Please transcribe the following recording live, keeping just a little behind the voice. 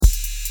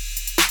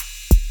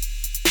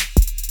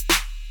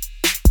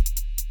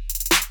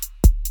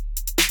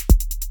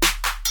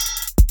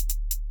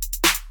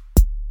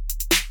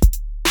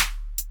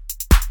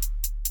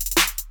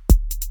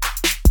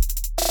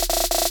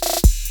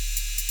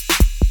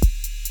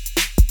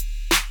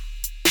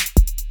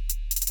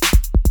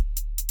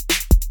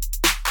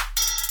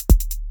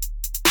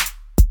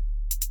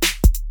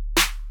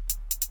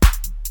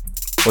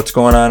What's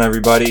going on,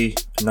 everybody?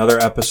 Another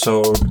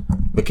episode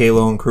of the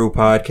Calo and Crew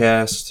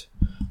Podcast.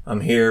 I'm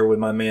here with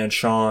my man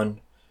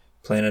Sean,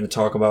 planning to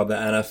talk about the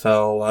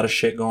NFL. A lot of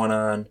shit going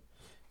on.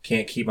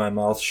 Can't keep my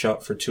mouth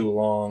shut for too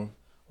long.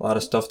 A lot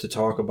of stuff to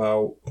talk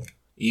about.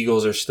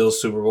 Eagles are still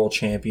Super Bowl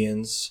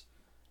champions,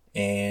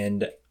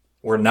 and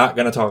we're not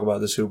going to talk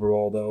about the Super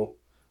Bowl, though.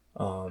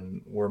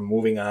 We're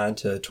moving on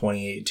to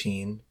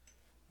 2018.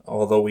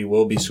 Although we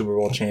will be Super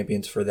Bowl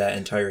champions for that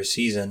entire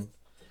season,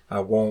 I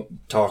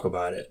won't talk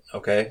about it,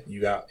 okay?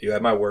 You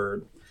have my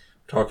word. We're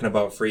talking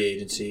about free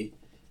agency.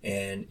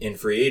 And in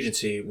free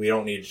agency, we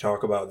don't need to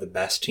talk about the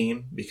best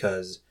team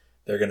because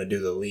they're going to do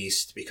the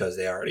least because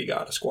they already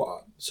got a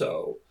squad.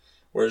 So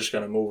we're just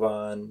going to move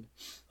on.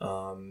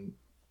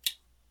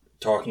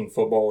 Talking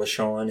football with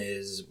Sean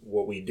is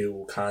what we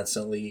do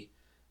constantly.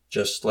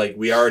 Just like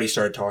we already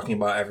started talking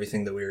about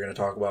everything that we were going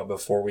to talk about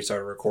before we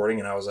started recording.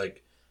 And I was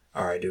like,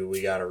 all right, dude,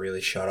 we got to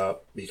really shut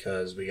up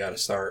because we got to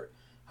start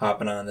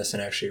hopping on this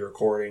and actually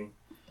recording.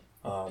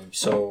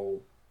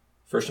 So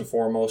first and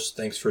foremost,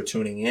 thanks for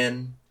tuning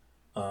in.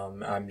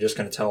 I'm just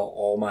going to tell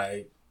all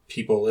my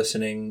people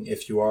listening,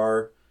 if you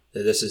are,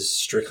 that this is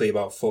strictly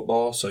about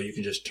football. So you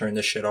can just turn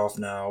this shit off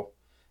now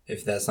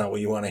if that's not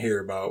what you want to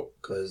hear about.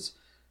 Because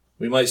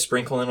we might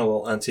sprinkle in a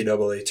little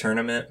NCAA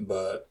tournament,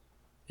 but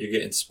you're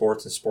getting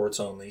sports and sports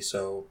only.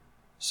 So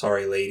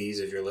sorry, ladies,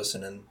 if you're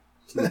listening.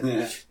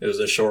 It was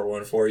a short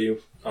one for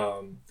you.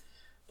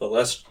 But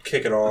let's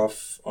kick it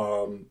off.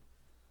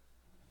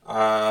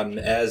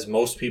 As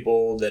most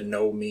people that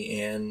know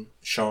me and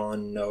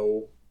Sean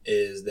know,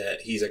 is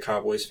that he's a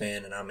Cowboys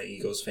fan and I'm an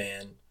Eagles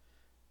fan.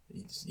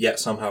 Yet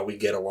somehow we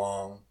get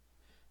along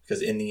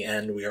because in the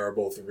end we are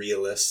both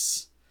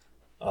realists.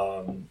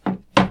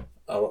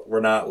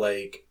 We're not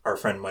like our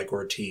friend Mike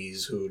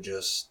Ortiz, who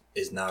just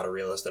is not a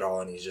realist at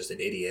all and he's just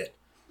an idiot.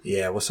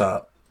 Yeah, what's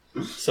up?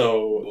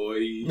 So,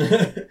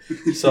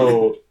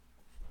 so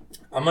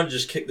I'm going to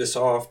just kick this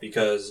off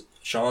because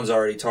Sean's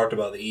already talked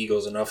about the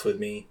Eagles enough with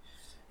me.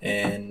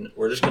 And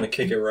we're just going to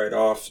kick it right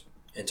off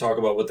and talk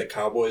about what the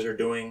Cowboys are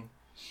doing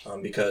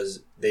because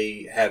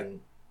they have,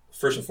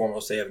 first and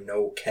foremost, they have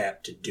no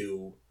cap to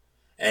do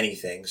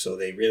anything. So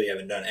they really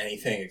haven't done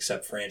anything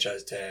except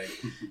franchise tag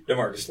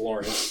DeMarcus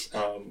Lawrence,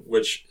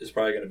 which is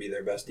probably going to be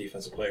their best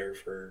defensive player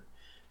for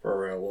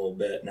a little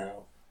bit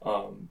now.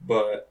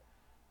 But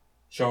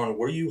Sean,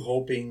 what are you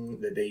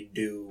hoping that they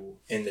do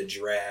in the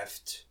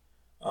draft?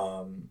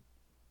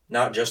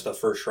 Not just the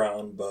first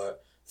round,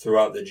 but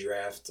throughout the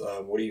draft.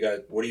 What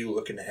are you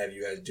looking to have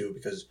you guys do?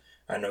 Because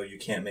I know you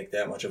can't make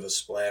that much of a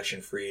splash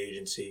in free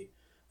agency.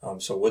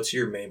 So what's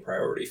your main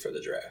priority for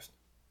the draft?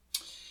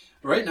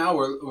 Right now,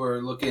 we're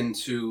looking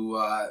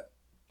to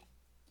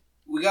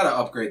we got to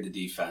upgrade the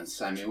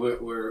defense. I mean,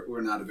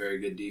 we're not a very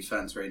good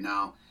defense right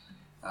now.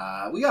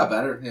 We got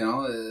better,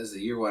 as the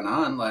year went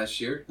on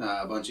last year.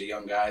 A bunch of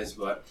young guys,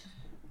 but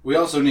we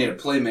also need a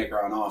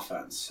playmaker on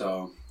offense.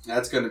 So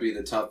that's going to be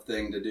the tough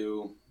thing to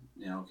do.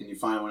 Can you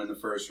find one in the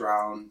first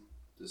round?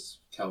 Does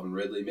Calvin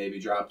Ridley maybe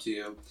drop to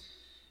you?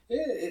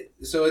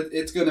 So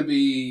it's going to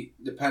be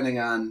depending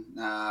on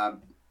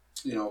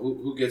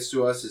who gets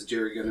to us. Is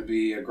Jerry going to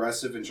be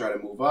aggressive and try to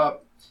move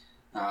up?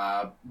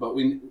 But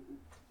we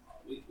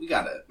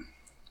got to.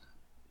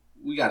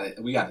 We got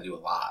to do a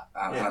lot,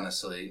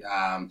 honestly.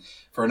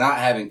 For not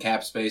having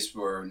cap space,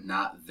 we're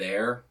not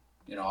there.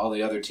 All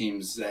the other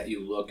teams that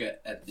you look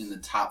at in the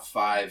top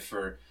five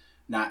for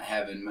not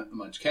having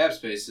much cap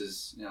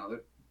spaces,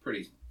 they're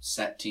pretty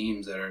set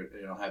teams that are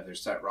have their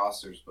set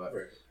rosters. But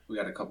right. We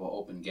got a couple of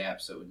open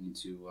gaps that we need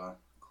to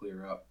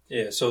clear up.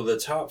 Yeah. So the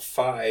top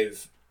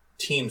five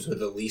teams with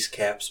the least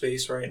cap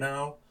space right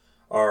now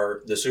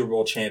are the Super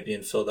Bowl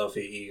champion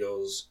Philadelphia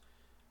Eagles.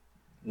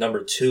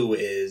 Number 2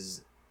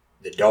 is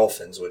the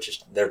Dolphins,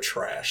 they're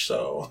trash,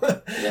 so... Yeah,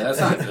 that's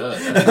not good.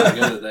 That's not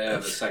good that they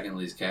have the second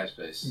least cap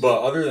space.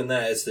 But other than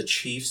that, it's the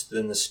Chiefs,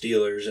 then the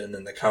Steelers, and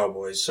then the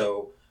Cowboys.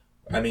 So,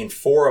 I mean,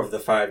 4 of the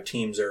 5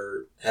 teams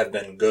have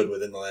been good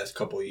within the last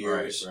couple of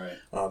years.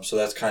 Right. So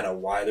that's kind of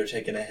why they're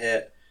taking a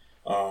hit.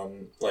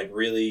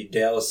 Really,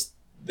 Dallas,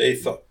 they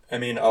thought... I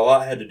mean, a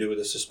lot had to do with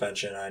the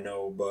suspension, I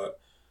know, but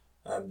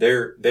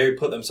they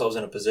put themselves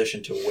in a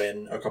position to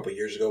win a couple of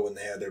years ago when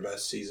they had their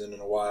best season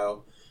in a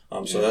while.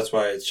 So that's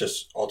why it's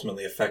just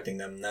ultimately affecting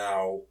them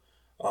now.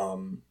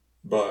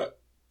 But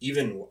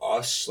even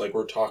us,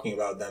 we're talking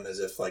about them as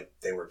if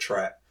they were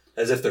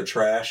as if they're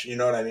trash. You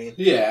know what I mean?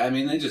 Yeah, I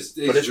mean but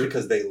it's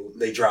because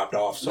they dropped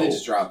off. So they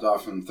just dropped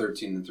off from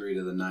 13-3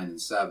 to the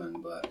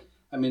 9-7. But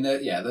I mean,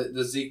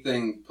 the Zeke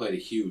thing played a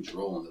huge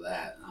role into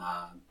that.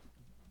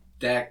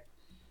 Dak,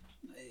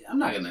 I'm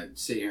not gonna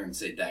sit here and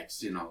say Dak's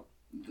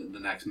the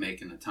next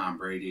making a Tom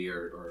Brady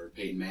or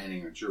Peyton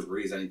Manning or Drew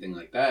Brees, anything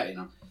like that.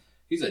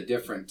 He's a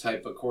different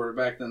type of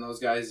quarterback than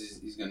those guys.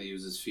 He's going to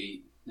use his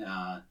feet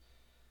a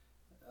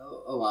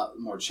lot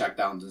more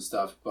checkdowns and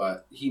stuff,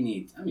 but he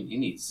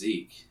needs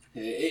Zeke.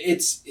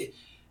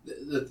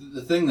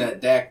 The thing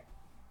that Dak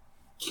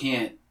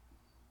can't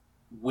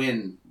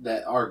win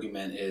that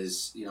argument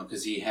is,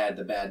 because he had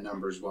the bad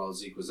numbers while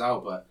Zeke was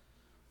out, but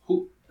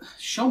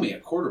show me a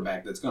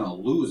quarterback that's going to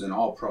lose an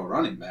all-pro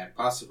running back,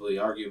 possibly,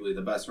 arguably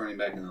the best running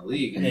back in the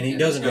league. And he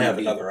doesn't have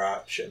another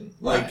option.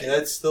 Like, right.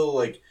 That's still,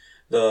 like,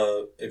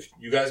 if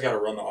you guys got to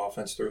run the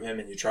offense through him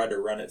and you tried to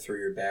run it through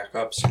your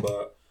backups,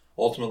 but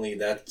ultimately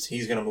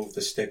he's going to move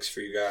the sticks for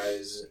you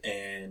guys,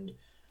 and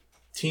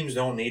teams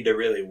don't need to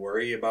really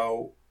worry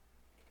about,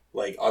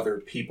 like, other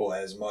people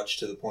as much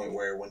to the point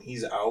where when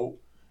he's out,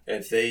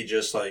 if they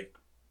just, like,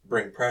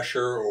 bring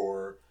pressure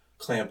or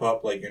clamp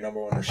up, like, your number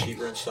one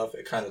receiver and stuff,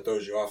 it kind of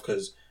throws you off,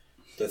 because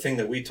the thing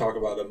that we talk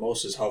about the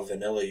most is how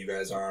vanilla you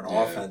guys are on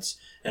offense,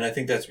 and I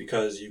think that's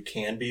because you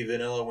can be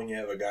vanilla when you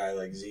have a guy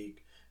like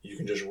Zeke. You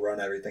can just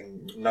run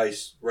everything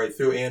nice right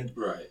through, and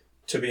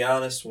to be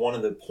honest, one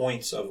of the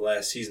points of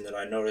last season that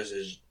I noticed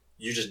is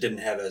you just didn't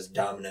have as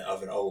dominant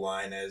of an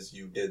O-line as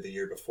you did the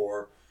year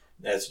before.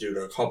 That's due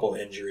to a couple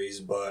injuries,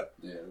 but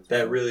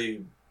that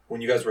really,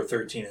 when you guys were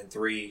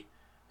 13-3,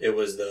 it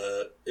was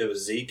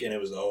Zeke and it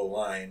was the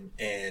O-line,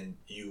 and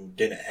you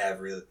didn't have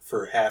really,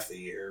 for half the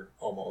year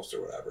almost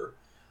or whatever,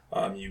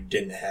 you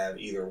didn't have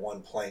either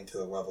one playing to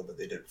the level that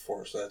they did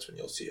before, so that's when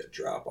you'll see a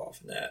drop off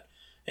in that.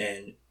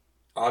 And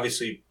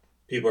obviously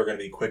people are going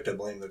to be quick to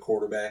blame the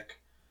quarterback,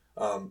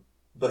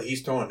 but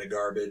he's throwing the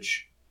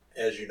garbage.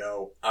 As you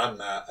know, I'm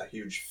not a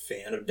huge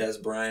fan of Des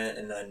Bryant,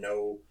 and I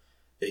know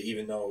that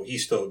even though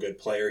he's still a good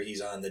player,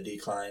 he's on the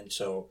decline,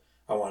 so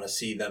I want to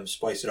see them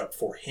spice it up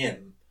for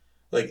him.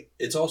 Like,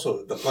 it's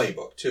also the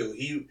playbook, too.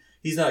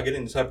 He's not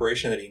getting the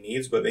separation that he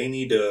needs, but they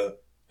need to,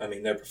 I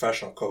mean, they're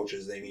professional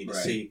coaches. They need to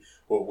see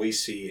what we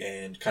see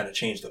and kind of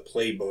change the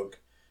playbook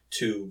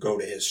to go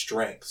to his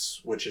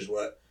strengths, which is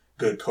what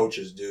good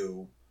coaches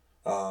do.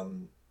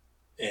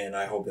 And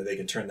I hope that they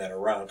can turn that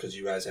around, because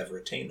you guys have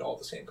retained all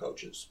the same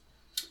coaches.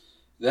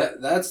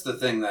 That's the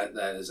thing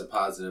that is a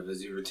positive,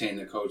 is you retain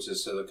the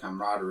coaches, so the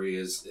camaraderie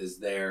is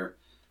there,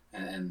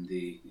 and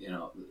they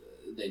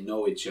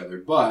know each other.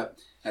 But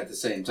at the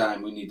same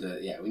time, we need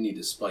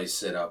to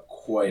spice it up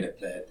quite a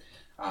bit.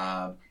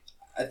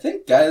 I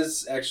think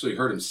Dez actually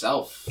hurt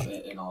himself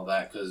in all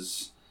that,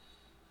 because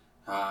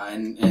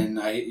and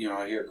I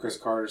hear Chris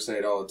Carter say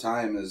it all the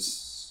time,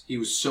 is he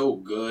was so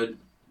good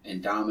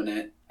and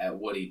dominant at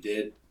what he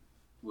did,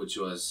 which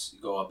was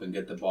go up and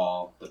get the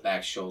ball, the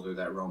back shoulder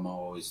that Romo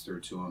always threw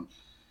to him.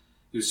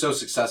 He was so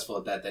successful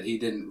at that he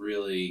didn't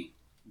really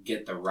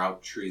get the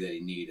route tree that he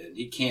needed.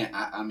 He can't,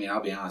 I mean,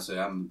 I'll be honest with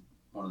you, I'm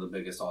one of the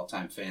biggest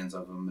all-time fans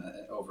of him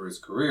over his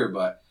career,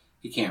 but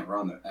he can't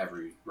run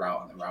every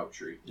route on the route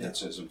tree.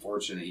 It's just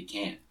unfortunate he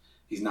can't.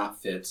 He's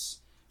not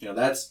Fitz.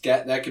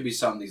 That could be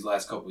something these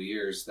last couple of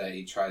years that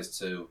he tries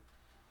to,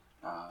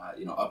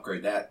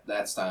 upgrade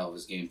that style of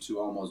his game to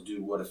almost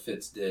do what a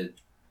Fitz did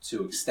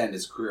to extend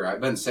his career.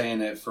 I've been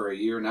saying it for a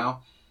year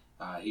now.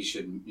 He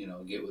should,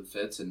 get with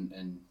Fitz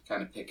and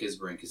kind of pick his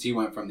brain, because he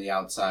went from the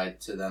outside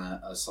to then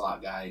a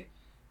slot guy,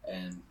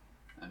 and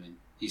I mean,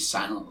 he's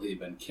silently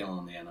been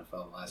killing the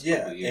NFL the last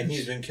couple of years. And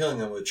he's been killing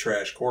them with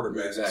trash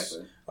quarterbacks.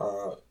 Exactly.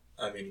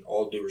 I mean,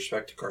 all due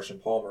respect to Carson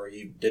Palmer,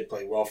 he did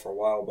play well for a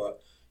while,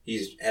 but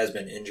has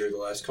been injured the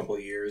last couple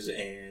of years,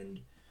 and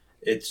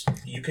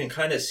you can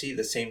kind of see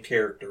the same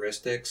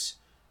characteristics.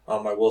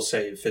 I will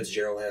say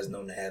Fitzgerald has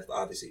known to have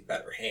obviously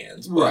better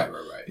hands. But,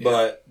 right.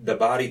 But the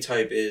body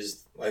type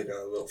is like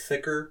a little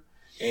thicker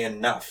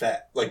and not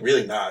fat, like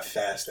really not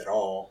fast at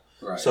all.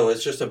 Right. So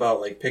it's just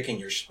about like picking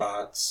your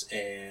spots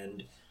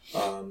and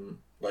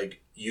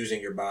like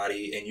using your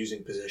body and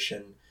using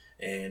position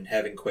and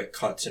having quick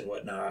cuts and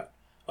whatnot.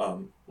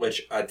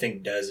 Which I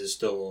think Dez is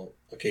still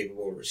a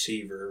capable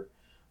receiver.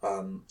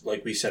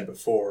 Like we said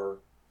before,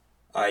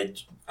 I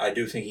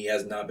do think he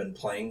has not been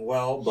playing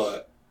well,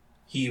 but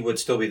he would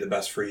still be the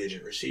best free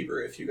agent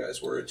receiver if you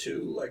guys were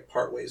to like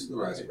part ways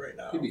right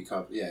now. He'd be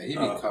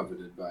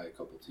coveted by a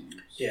couple teams.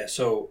 Yeah,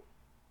 so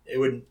it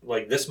would,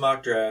 like, this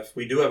mock draft,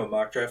 we do have a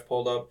mock draft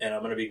pulled up, and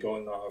I'm going to be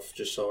going off,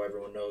 just so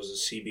everyone knows,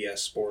 the CBS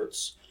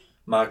Sports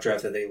mock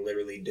draft that they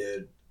literally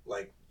did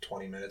like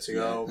 20 minutes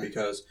ago,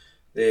 because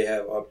they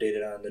have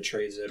updated on the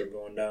trades that are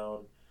going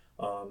down.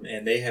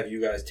 And they have you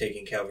guys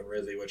taking Calvin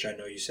Ridley, which I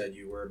know you said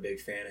you were a big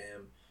fan of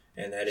him,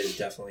 and that is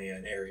definitely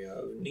an area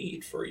of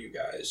need for you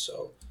guys.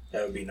 So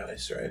that would be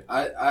nice, right?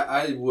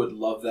 I would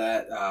love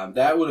that.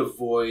 That would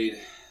avoid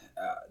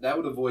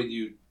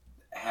you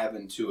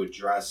having to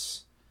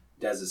address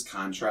Dez's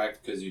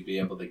contract, because you'd be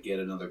able to get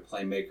another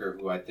playmaker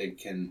who I think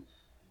can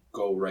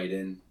go right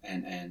in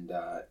and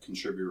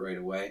contribute right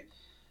away.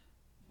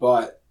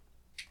 But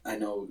I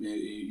know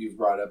you've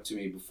brought it up to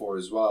me before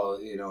as well,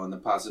 and the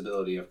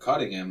possibility of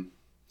cutting him.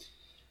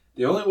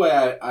 The only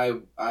way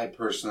I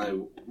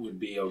personally would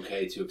be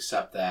okay to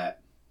accept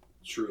that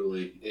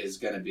truly is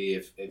going to be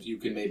if you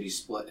can maybe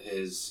split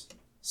his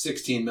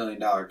 $16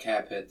 million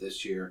cap hit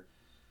this year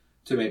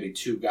to maybe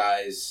two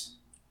guys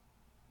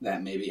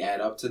that maybe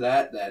add up to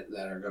that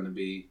are going to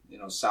be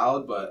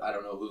solid, but I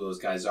don't know who those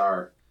guys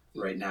are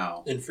right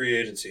now. In free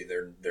agency,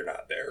 they're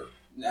not there.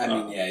 I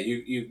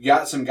mean, you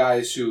got some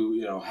guys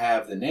who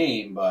have the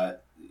name,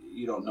 but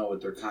you don't know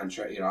what their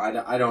contract.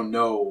 I don't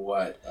know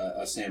what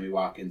a Sammy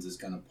Watkins is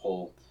going to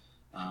pull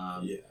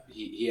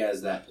He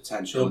has that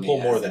potential. He'll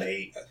pull more than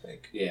 8, I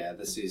think. Yeah,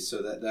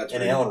 so that's.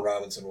 And Allen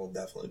Robinson will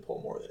definitely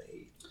pull more than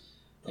 8.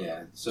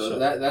 Yeah, so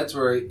that's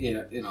where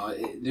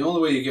the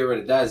only way you get rid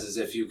of Dez is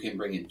if you can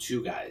bring in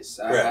 2 guys.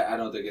 I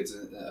don't think it's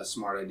a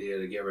smart idea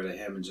to get rid of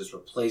him and just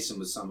replace him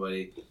with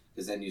somebody,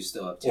 because then you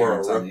still have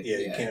Terrence on the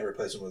you can't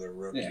replace him with a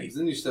rookie. Yeah, because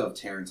then you still have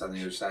Terrence on the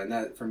other side, and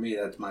that for me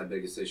that's my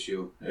biggest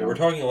issue. Yeah, we're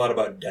talking a lot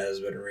about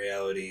Dez, but in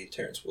reality,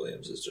 Terrence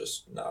Williams is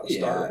just not a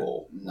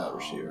startable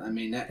receiver. I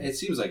mean, it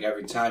seems like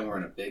every time we're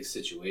in a big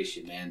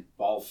situation, man,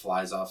 ball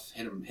flies off,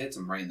 hits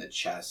him right in the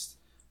chest.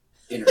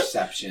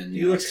 Interception.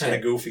 He looks kind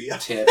of goofy.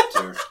 Tipped,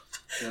 or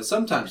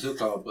sometimes he'll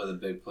come up with a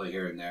big play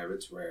here and there, but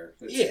it's rare.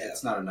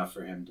 It's not enough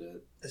for him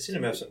to. I've seen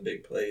him have some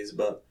big plays,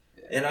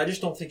 and I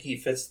just don't think he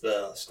fits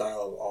the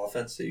style of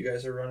offense that you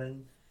guys are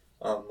running,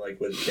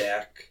 like with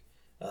Dak,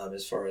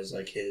 as far as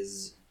like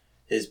his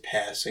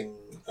passing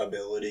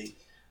ability.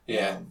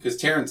 Yeah, because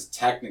Terrence,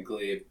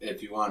 technically,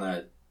 if you want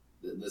to,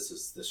 this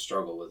is the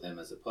struggle with him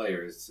as a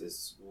player.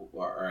 Is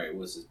all right?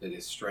 What's his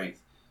biggest strength?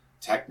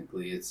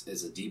 Technically, it's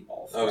a deep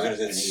ball threat,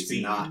 and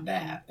he's not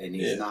that, and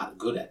he's not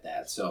good at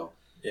that. So,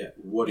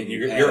 what do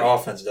you? Your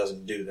offense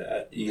doesn't do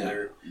that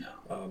either.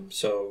 No.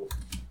 So,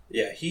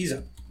 he's.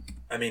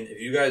 I mean,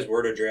 if you guys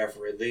were to draft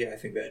Ridley, I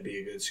think that'd be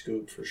a good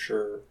scoop for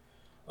sure.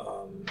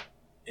 And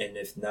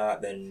if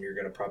not, then you're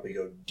going to probably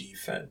go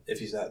defense. If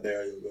he's not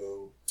there, you'll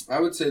go. I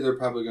would say they're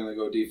probably going to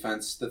go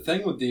defense. The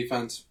thing with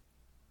defense,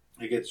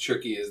 it gets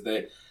tricky, is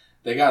they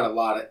got a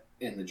lot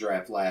in the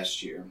draft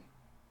last year.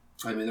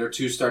 I mean, there are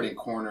 2 starting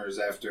corners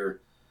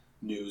after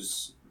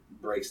news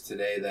breaks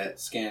today that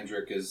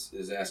Scandrick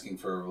is asking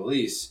for a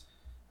release.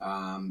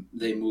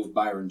 They moved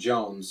Byron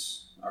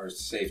Jones, our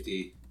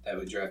safety that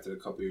we drafted a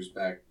couple years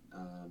back.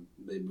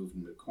 They moved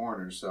him to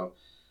corner. So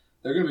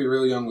they're going to be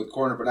really young with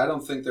corner, but I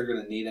don't think they're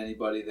going to need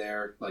anybody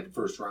there, like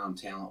first-round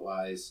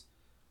talent-wise.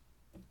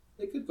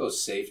 They could go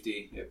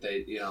safety if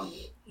they,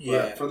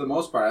 But for the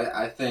most part,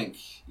 I think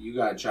you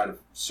got to try to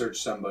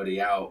search somebody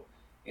out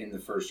in the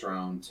first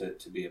round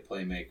to be a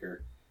playmaker.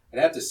 I'd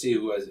have to see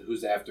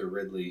who's after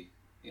Ridley,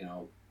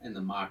 in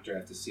the mock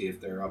draft to see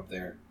if they're up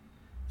there.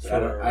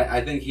 But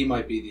I think he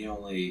might be the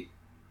only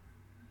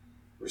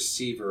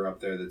receiver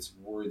up there that's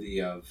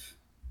worthy of.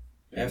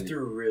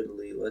 After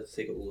Ridley, let's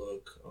take a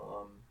look.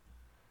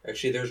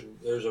 Actually,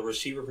 there's a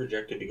receiver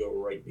projected to go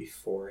right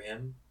before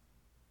him,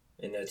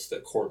 and that's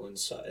the Cortland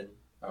Sutton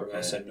from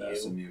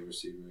SMU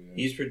receiver. Yeah.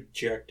 He's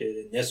projected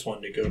in this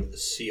one to go to the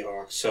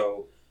Seahawks.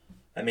 So,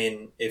 I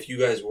mean, if you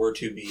guys were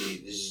to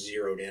be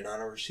zeroed in on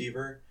a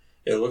receiver,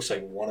 it looks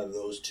like one of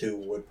those 2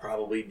 would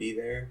probably be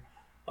there.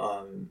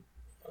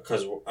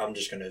 Because I'm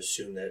just going to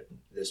assume that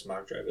this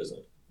mock draft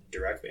isn't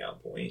directly on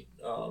point.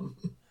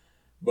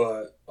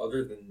 But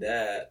other than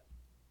that,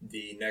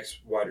 the next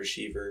wide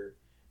receiver,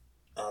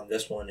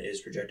 this one is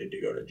projected to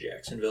go to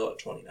Jacksonville at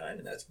 29,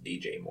 and that's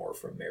DJ Moore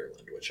from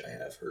Maryland, which I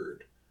have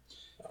heard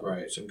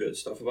some good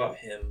stuff about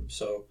him.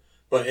 So.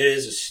 But it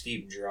is a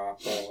steep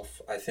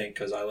drop-off, I think,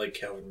 because I like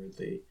Calvin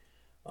Ridley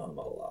a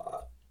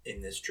lot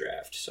in this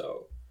draft.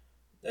 So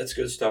that's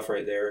good stuff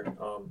right there.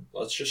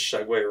 Let's just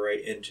segue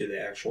right into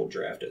the actual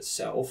draft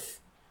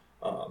itself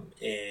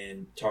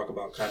and talk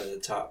about kind of the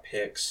top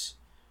picks,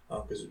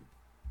 because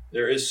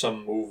there is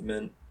some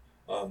movement,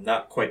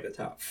 not quite the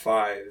top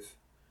 5,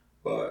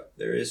 but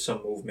there is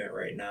some movement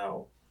right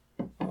now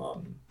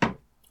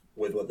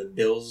with what the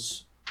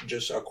Bills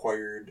just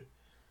acquired.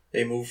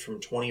 They moved from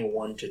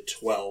 21 to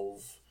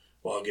 12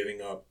 while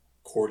giving up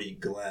Cordy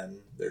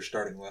Glenn, their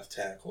starting left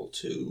tackle,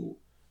 to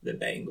the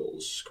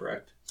Bengals,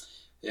 correct?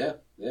 Yeah,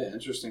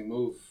 interesting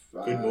move.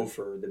 Good move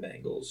for the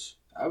Bengals.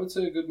 I would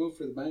say a good move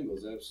for the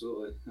Bengals,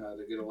 absolutely.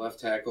 To get a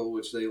left tackle,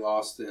 which they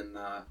lost in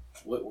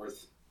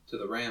Whitworth to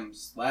the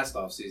Rams last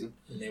offseason.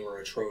 And they were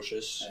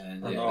atrocious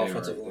on the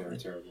offensive line. They were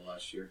terrible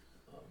last year.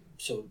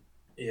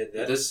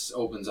 This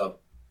opens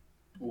up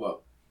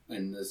what?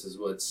 And this is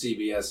what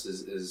CBS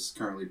is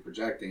currently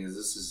projecting, is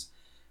this is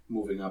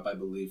moving up, I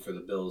believe, for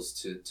the Bills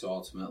to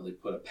ultimately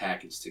put a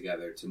package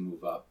together to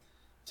move up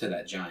to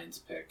that Giants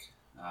pick.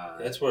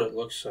 That's what it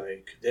looks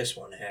like this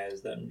one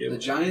has them doing. The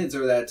Giants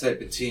are that type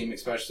of team,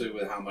 especially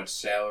with how much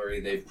salary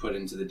they've put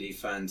into the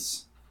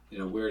defense.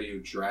 Where do you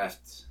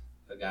draft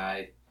a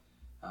guy?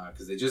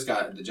 Because the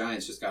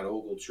Giants just got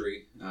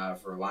Ogletree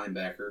for a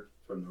linebacker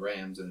from the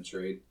Rams in a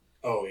trade.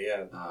 Oh,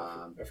 yeah.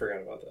 I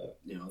forgot about that.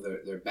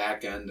 Their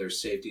back end, their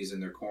safeties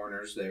and their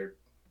corners,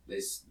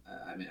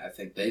 I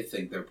think they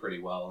think they're pretty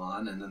well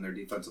on, and then their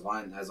defensive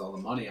line has all the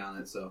money on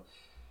it. So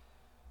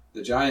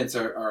the Giants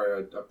are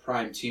a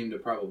prime team to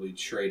probably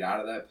trade out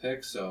of that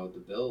pick. So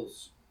the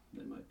Bills,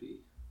 they might be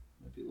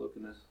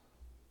looking to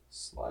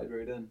slide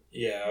right in.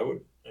 Yeah,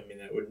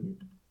 that would.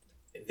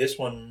 This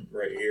one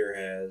right here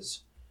has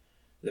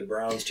the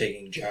Browns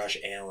taking Josh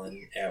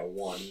Allen at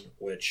 1,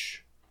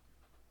 which,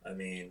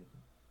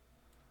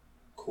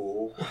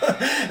 cool.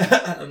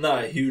 I'm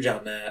not huge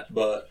on that,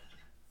 but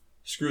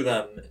screw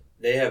them.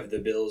 They have the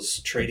Bills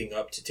trading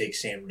up to take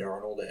Sam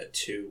Darnold at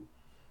 2,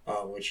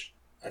 which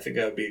I think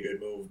that would be a good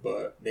move,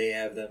 but they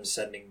have them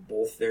sending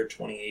both their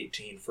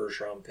 2018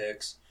 first-round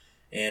picks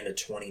and a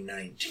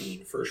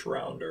 2019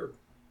 first-rounder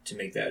to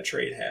make that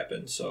trade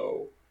happen.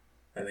 So,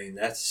 I mean,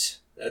 that's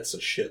a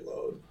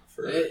shitload.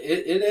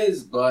 It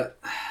is, but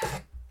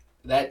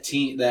that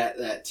team,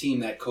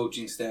 that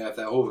coaching staff,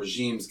 that whole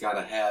regime's got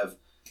to have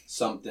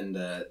something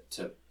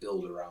to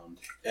build around.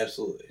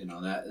 Absolutely. You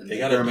know, that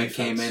McDermott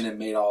came in and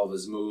made all of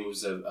his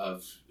moves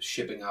of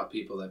shipping out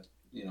people that,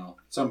 you know,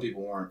 some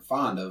people weren't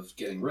fond of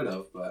getting rid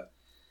of, but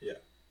yeah,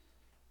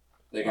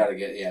 they got to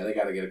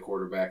get a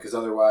quarterback, because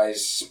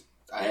otherwise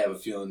I have a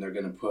feeling they're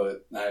going to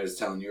put, I was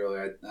telling you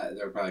earlier,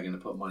 they're probably going to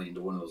put money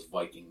into one of those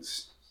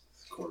Vikings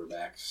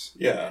quarterbacks.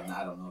 Yeah. And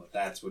I don't know if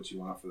that's what you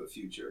want for the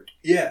future.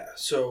 Yeah,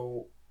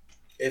 so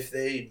if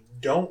they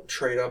don't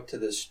trade up to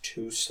this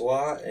 2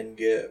 slot and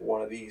get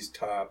one of these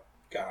top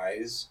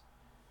guys,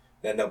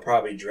 then they'll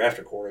probably draft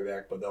a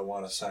quarterback, but they'll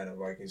want to sign a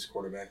Vikings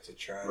quarterback to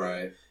try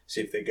to see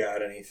if they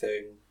got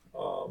anything.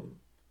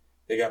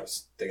 They got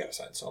to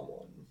sign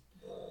someone.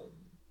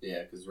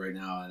 Yeah, because right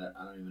now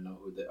I don't even know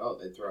who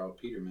they throw out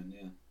Peterman.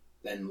 Yeah,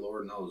 then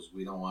Lord knows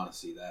we don't want to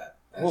see that.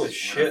 That's holy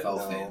shit!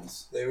 NFL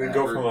fans. They would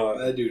go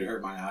that dude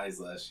hurt my eyes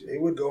last year. They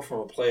would go from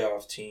a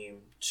playoff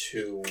team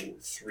to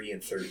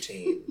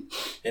 3-13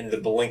 in the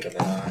blink of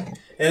an eye,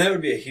 and that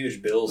would be a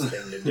huge Bills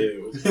thing to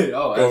do.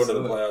 Oh, go to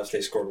the playoffs.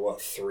 They scored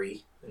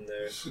 3 in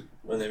there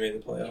when they made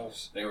the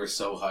playoffs. They were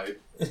so hyped.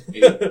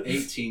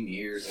 18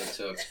 years it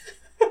took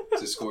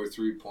to score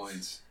 3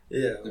 points.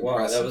 Yeah,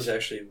 wow, that was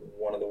actually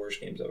one of the worst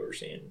games I've ever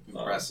seen.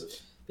 Impressive.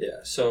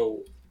 Yeah,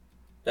 so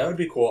that would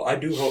be cool. I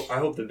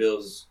hope the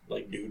Bills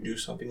do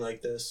something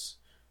like this,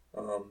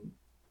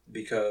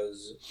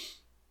 because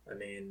I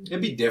mean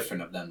it'd be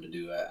different of them to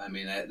do it. I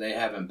mean they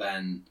haven't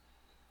been.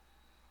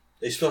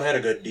 They still had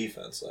a good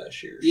defense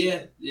last year.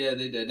 Yeah, yeah,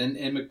 they did, and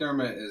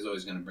McDermott is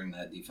always going to bring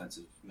that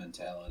defensive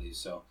mentality.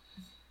 So,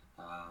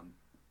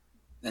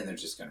 and they're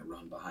just going to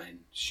run behind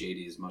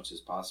Shady as much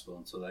as possible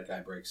until that guy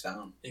breaks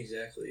down.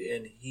 Exactly,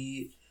 and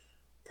he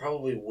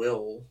probably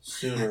will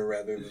sooner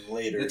rather than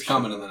later. It's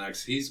coming in the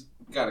next. He's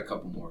got a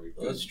couple more.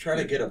 Let's try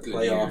to get a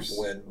playoff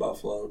win,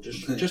 Buffalo.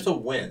 Just a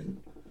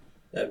win.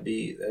 That'd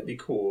be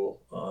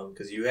cool.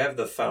 Because you have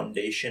the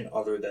foundation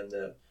other than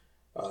the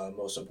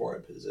most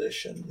important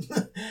position,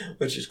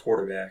 which is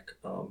quarterback.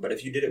 But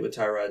if you did it with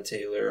Tyrod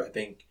Taylor, I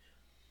think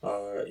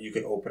you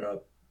could open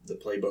up the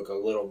playbook a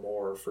little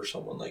more for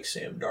someone like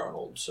Sam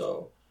Darnold.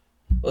 So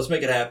let's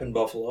make it happen,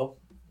 Buffalo.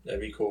 That'd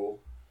be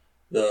cool.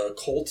 The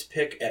Colts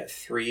pick at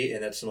 3,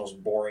 and that's the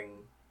most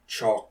boring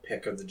chalk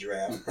pick of the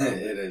draft.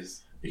 It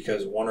is.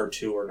 Because 1 or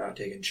 2 are not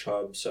taking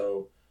Chubb.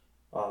 So,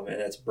 and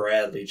that's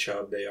Bradley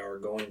Chubb they are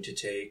going to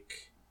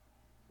take.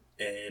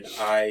 And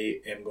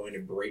I am going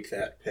to break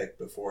that pick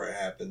before it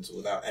happens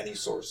without any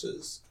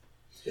sources.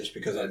 Just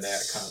because I'm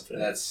that confident.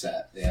 That's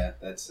set. Yeah,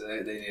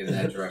 they need an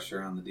edge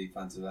rusher on the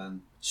defensive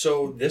end.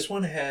 So this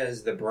one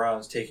has the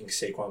Browns taking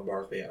Saquon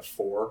Barkley at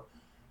 4.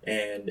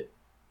 And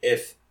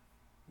if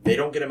they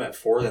don't get him at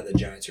 4, then the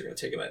Giants are going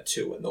to take him at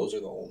 2. And those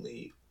are the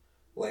only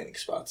landing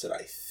spots that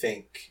I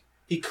think.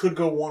 He could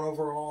go 1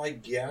 overall, I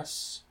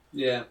guess.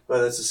 Yeah.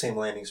 But that's the same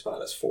landing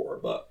spot as 4.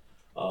 But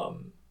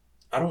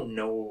I don't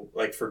know.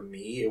 Like, for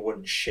me, it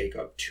wouldn't shake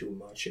up too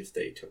much if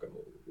they took him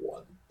at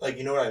 1. Like,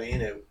 you know what I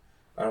mean?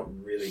 I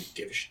don't really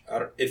give a shit.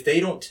 If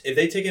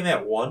they take him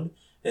at 1,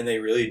 then they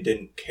really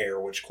didn't care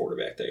which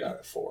quarterback they got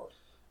at 4.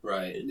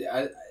 Right.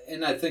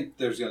 I think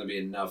there's going to be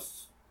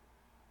enough.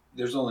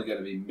 There's only going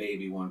to be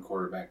maybe 1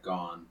 quarterback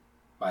gone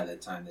by the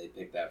time they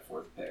pick that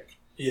 4th pick.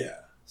 Yeah.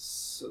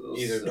 So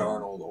either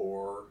Darnold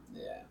or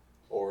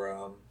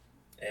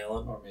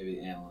Allen. Or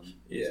maybe Allen.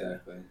 Yeah.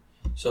 Exactly.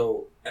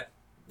 So,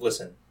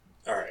 listen.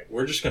 All right.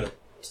 We're just going to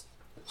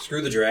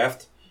screw the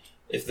draft.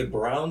 If the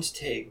Browns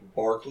take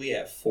Barkley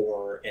at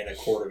 4 and a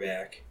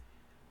quarterback,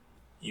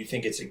 you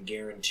think it's a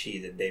guarantee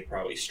that they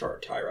probably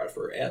start Tyrod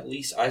for at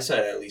least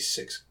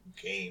 6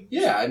 games.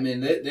 Yeah, I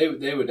mean,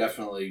 they would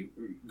definitely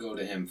go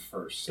to him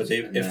first. But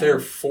if they're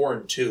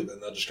 4-2, then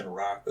they're just going to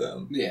rock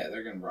them. Yeah,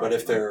 they're going to rock them. But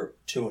if them. they're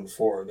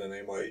 2-4, then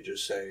they might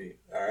just say,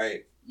 all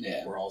right,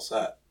 we're all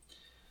set.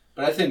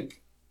 But I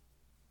think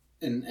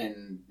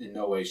in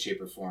no way,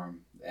 shape, or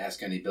form,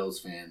 ask any Bills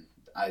fan,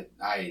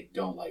 I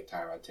don't like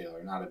Tyrod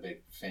Taylor. Not a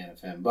big fan of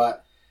him.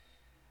 But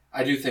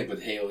I do think with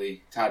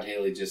Todd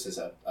Haley just as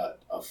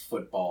a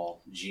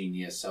football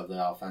genius of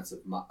the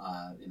offensive,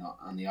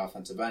 on the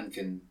offensive end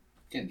can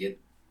get,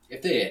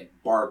 if they had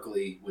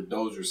Barkley with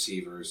those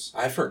receivers.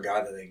 I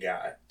forgot that they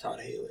got Todd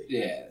Haley.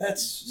 Yeah.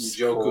 That's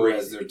Njoku crazy.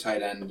 as their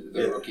tight end,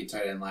 their rookie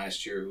tight end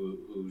last year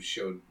who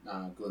showed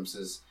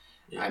glimpses.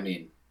 Yeah. I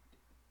mean,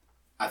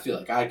 I feel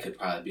like I could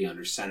probably be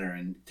under center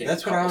and take a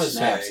couple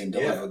snaps and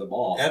deliver the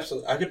ball.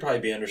 Absolutely. I could probably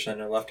be under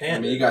center left-handed. I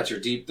mean, you got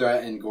your deep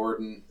threat in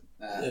Gordon.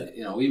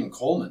 Even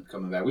Coleman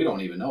coming back. We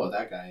don't even know what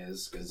that guy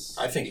is because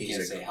I think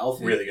he's a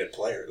really good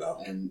player,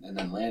 though. And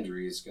then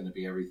Landry is going to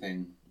be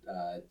everything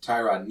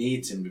Tyrod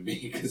needs him to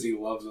be because he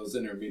loves those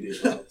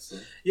intermediate routes. So.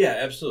 Yeah,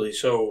 absolutely.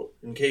 So,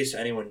 in case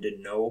anyone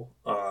didn't know,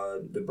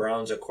 the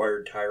Browns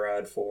acquired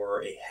Tyrod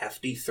for a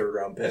hefty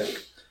 3rd-round pick.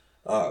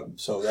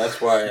 So that's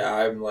why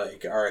I'm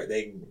like, all right,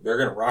 they're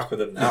gonna rock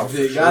with him now.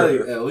 They got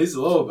it at least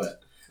a little bit.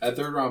 That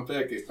third round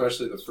pick,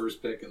 especially the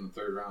first pick in the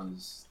third round,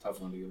 is a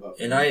tough one to give up.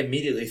 And I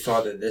immediately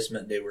thought that this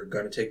meant they were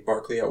gonna take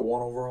Barkley at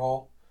 1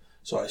 overall.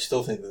 So I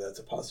still think that that's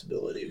a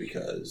possibility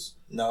because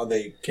now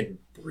they can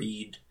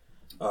breed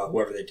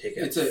whoever they take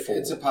at 4.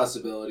 It's a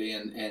possibility,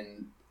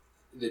 and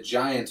the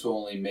Giants will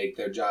only make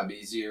their job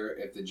easier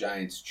if the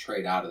Giants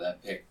trade out of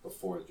that pick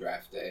before the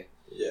draft day.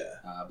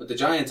 Yeah. But the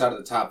Giants out of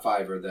the top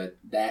 5 are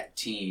that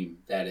team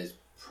that is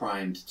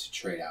primed to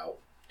trade out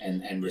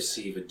and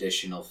receive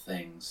additional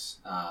things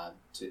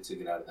to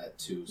get out of that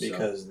too.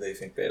 Because they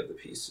think they have the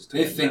pieces to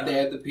They think they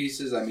have the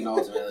pieces. I mean,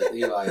 ultimately,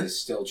 Eli is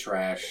still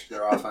trash.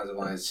 Their offensive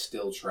line is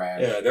still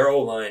trash. Yeah, their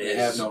O-line They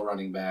have no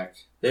running back.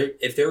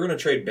 If they're going to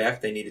trade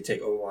back, they need to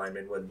take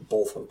O-linemen with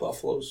both of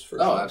Buffalo's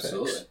first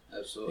absolutely. picks.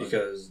 Absolutely.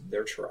 Because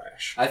they're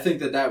trash. I think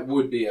that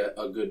would be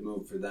a good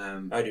move for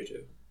them. I do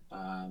too.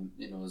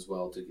 As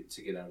well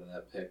to get out of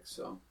that pick.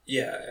 So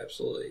yeah,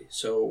 absolutely.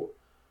 So,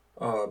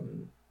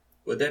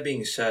 with that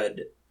being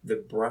said,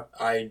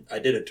 I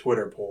did a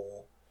Twitter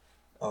poll,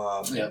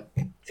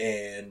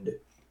 and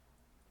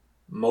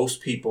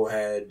most people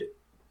had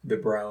the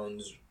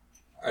Browns.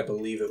 I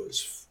believe it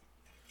was.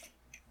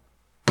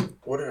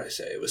 What did I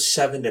say? It was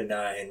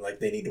 7-9. Like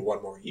they needed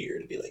one more year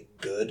to be like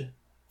good.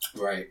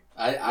 Right.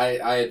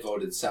 I had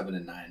voted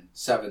 7-9.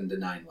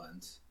 7-9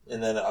 wins.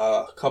 And then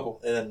and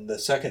then the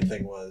second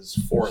thing was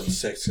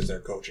 4-6 because their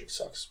coaching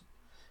sucks.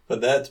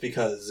 But that's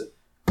because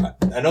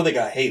I know they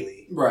got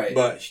Haley, right?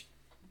 But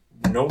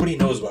nobody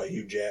knows about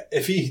Hugh Jackson.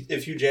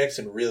 If Hugh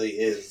Jackson really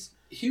is,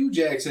 Hugh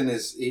Jackson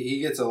he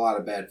gets a lot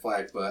of bad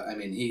flack. But I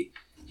mean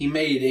he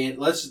made,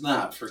 let's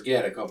not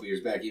forget, a couple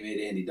years back he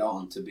made Andy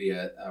Dalton to be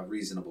a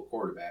reasonable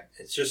quarterback.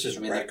 It's just his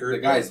record. The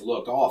guy's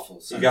looked awful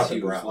since he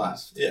was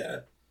left. Yeah.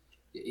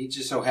 It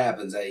just so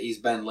happens that he's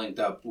been linked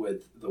up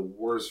with the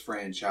worst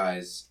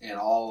franchise in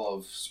all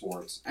of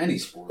sports, any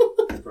sport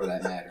for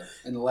that matter,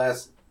 in the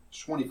last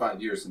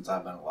 25 years since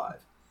I've been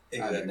alive.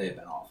 Exactly. I mean, they've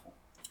been awful.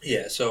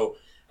 Yeah, so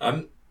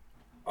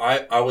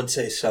I would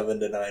say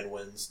 7-9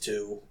 wins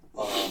too.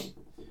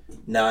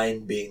 9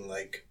 being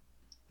like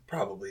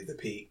probably the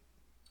peak.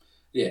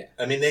 Yeah,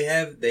 I mean they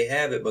have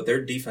it, but their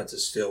defense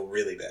is still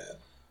really bad.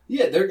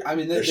 Yeah,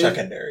 they're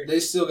secondary. They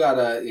still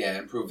gotta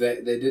improve.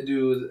 They did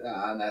do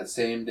on that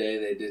same day.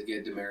 They did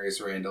get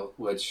Demarius Randall,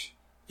 which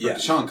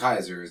Deshaun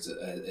Kaiser is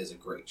a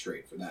great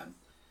trade for them.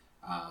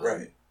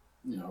 Right.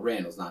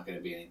 Randall's not going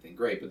to be anything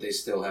great, but they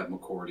still have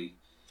McCourty.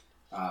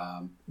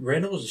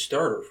 Randall was a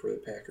starter for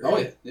the Packers.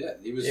 Oh yeah.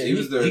 He was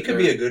he could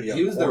be a good young.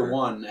 He was corner. their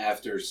one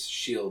after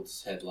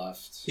Shields had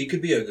left. He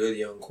could be a good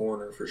young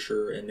corner for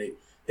sure, and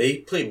they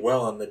played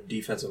well on the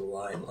defensive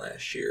line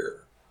last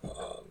year.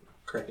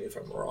 Correct me if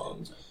I'm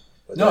wrong.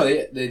 But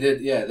they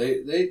did. Yeah,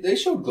 they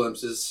showed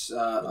glimpses.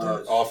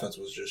 Their offense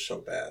was just so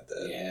bad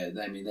that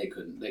they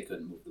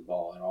couldn't move the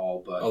ball at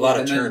all. But a lot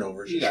of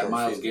turnovers. You got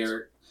Myles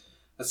Garrett.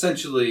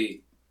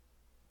 Essentially,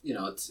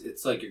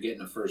 it's like you're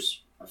getting a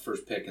first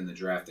pick in the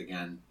draft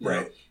again.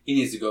 Right. He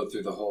needs to go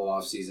through the whole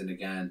offseason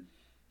again.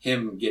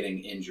 Him getting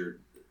injured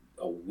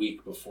a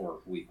week before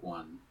week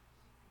 1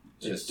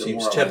 just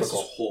seems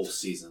typical. His whole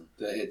season.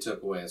 It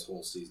took away his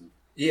whole season.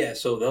 Yeah,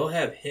 so they'll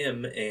have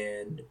him,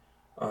 and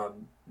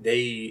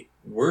they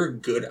were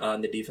good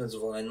on the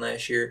defensive line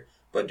last year,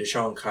 but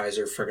Deshaun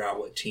Kaiser forgot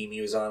what team he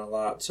was on a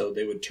lot, so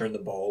they would turn the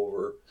ball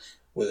over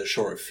with a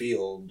short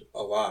field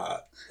a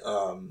lot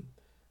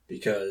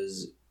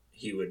because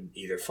he would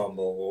either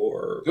fumble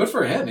or... Good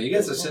for him. He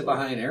gets to sit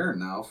behind Aaron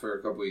now for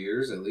a couple of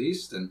years at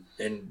least. And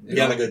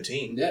be on a good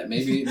team. Yeah,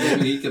 maybe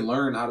he can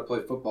learn how to play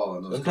football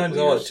in those Sometimes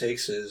all it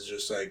takes is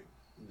just like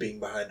being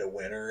behind a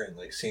winner and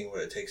like seeing what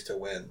it takes to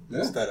win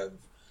instead of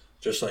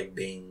just like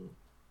being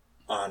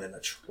on an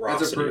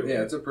atrocity.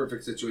 It's a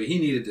perfect situation. He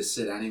needed to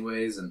sit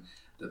anyways, and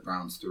the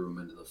Browns threw him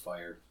into the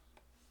fire.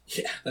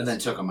 Yeah. And then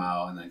took him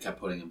out and then kept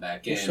putting him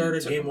back in. Who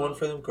started game 1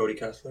 for them? Cody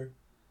Kessler?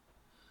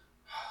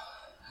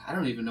 I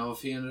don't even know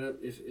if he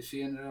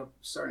ended up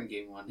starting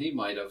game 1. He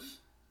might have.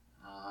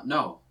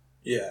 No.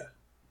 Yeah.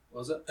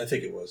 Was it? I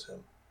think it was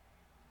him.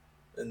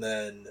 And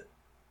then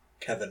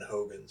Kevin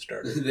Hogan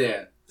started.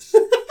 Yeah.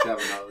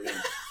 Kevin Hogan.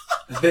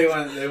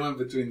 They went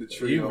between the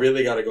trio. You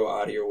really got to go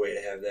out of your way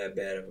to have that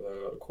bad of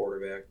a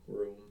quarterback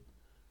room.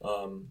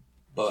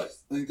 But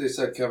I think they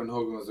said Kevin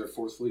Hogan was their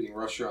 4th leading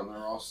rusher on their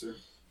roster.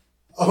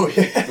 Oh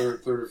yeah,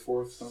 third or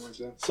 4th, something like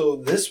that. So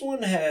this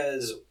one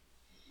has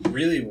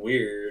really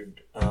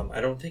weird.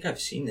 I don't think I've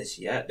seen this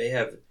yet. They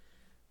have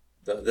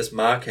this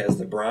mock has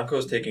the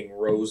Broncos taking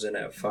Rosen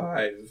at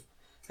 5,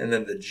 and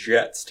then the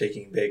Jets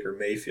taking Baker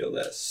Mayfield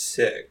at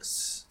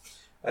 6.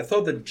 I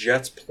thought the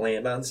Jets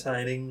planned on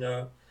signing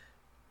a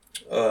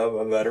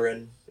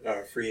veteran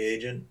free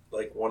agent,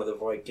 like one of the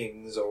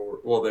Vikings,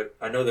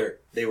 I know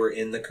they were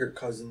in the Kirk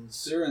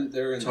Cousins. They're in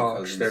talks. The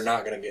Cousins. They're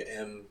not going to get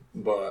him,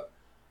 but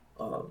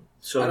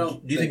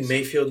do you think so.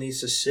 Mayfield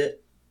needs to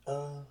sit?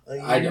 A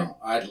year? I don't.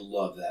 I'd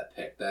love that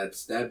pick.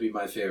 That'd be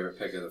my favorite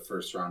pick of the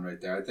first round right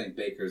there. I think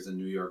Baker's a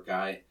New York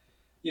guy.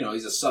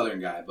 he's a Southern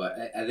guy, but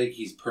I think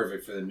he's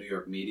perfect for the New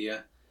York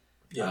media.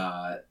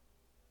 Yeah.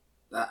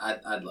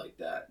 I'd like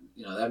that.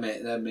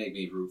 That made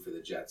me root for the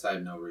Jets. I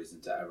have no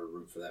reason to ever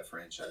root for that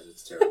franchise.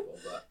 It's terrible,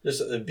 but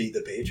just beat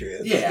the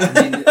Patriots. Yeah,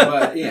 and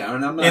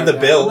I'm not. And the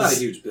Bills. I'm not a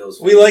huge Bills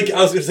fan.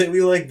 I was gonna say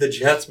we like the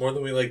Jets more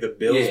than we like the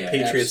Bills,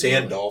 Patriots, absolutely.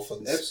 And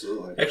Dolphins.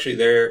 Absolutely. Actually,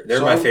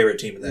 they're my favorite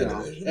team in that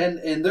division.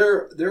 And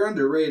they're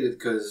underrated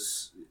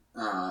because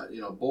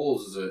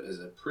Bowles is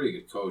a pretty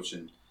good coach,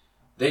 and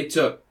they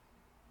took.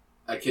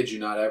 I kid you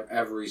not,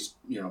 every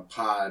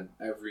pod,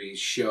 every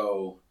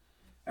show.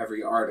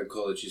 Every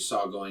article that you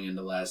saw going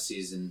into last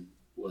season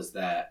was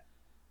that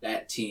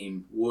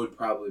team would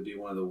probably be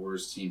one of the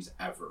worst teams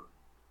ever.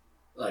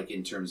 Like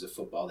in terms of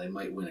football, they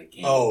might win a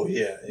game. Oh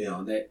yeah.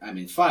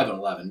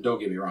 5-11. Don't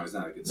get me wrong, it's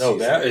not a good season. No,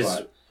 that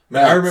is.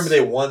 I remember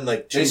they won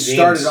like 2 games. They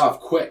started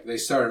off quick.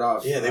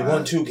 Yeah, they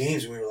won 2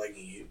 games, and we were like,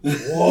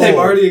 whoa. They've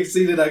already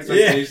exceeded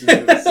expectations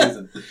for the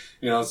season.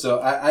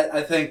 So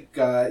I think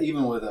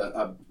even with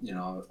a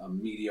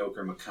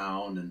mediocre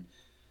McCown, and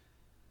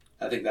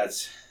I think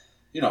that's.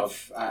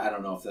 I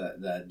don't know if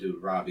that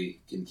dude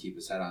Robbie can keep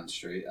his head on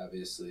straight.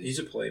 Obviously, he's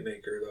a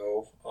playmaker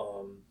though.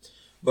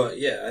 But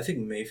yeah, I think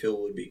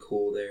Mayfield would be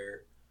cool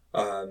there.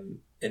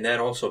 And that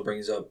also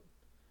brings up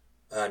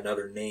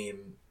another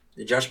name.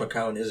 Josh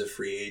McCown is a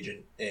free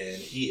agent, and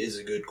he is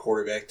a good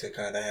quarterback to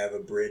kind of have a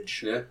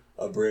bridge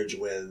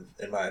with,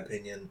 in my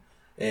opinion.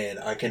 And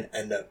I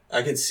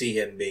can see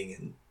him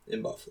being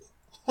in Buffalo.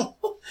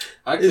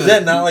 Is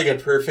that not like a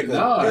perfect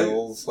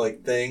Bills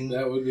thing?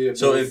 That would be a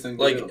Bills thing.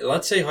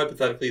 Let's say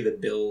hypothetically the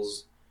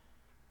Bills,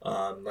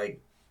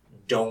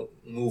 don't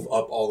move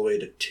up all the way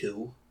to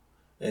 2,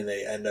 and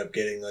they end up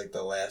getting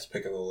the last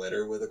pick of the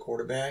litter with a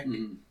quarterback.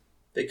 Mm-hmm.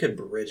 They could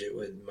bridge it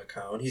with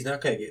McCown. He's not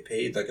going to get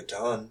paid a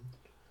ton.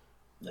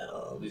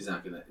 No, he's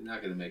not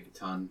gonna make a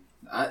ton.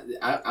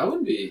 I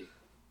wouldn't be.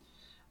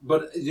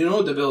 But you know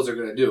what the Bills are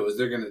going to do is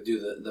they're going to do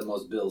the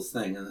most Bills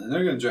thing, and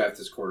they're going to draft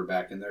this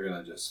quarterback, and they're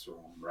going to just throw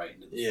him right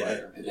into the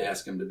fire and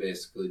ask him to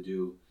basically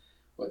do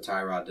what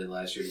Tyrod did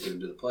last year to get him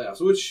to the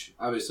playoffs, which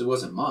obviously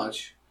wasn't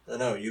much. I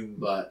know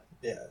but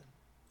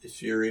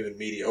if you're even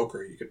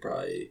mediocre, you could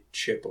probably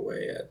chip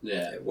away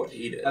at what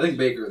he did. I think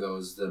Baker though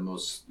is the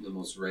most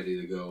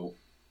ready to go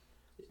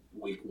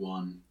week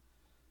 1.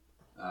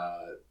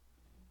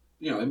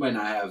 He might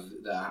not have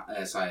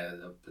as high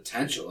a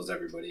potential as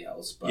everybody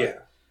else,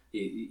 but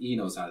he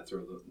knows how to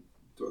throw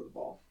the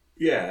ball.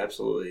 Yeah,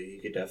 absolutely. He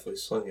could definitely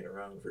sling it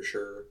around for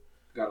sure.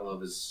 Gotta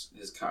love his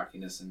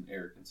cockiness and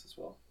arrogance as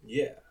well.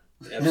 Yeah,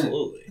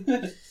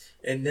 absolutely.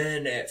 And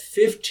then at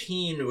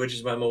 15, which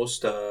is my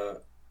most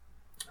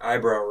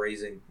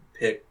eyebrow-raising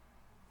pick,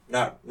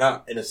 not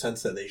in a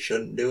sense that they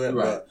shouldn't do it,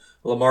 but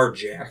Lamar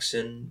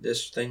Jackson,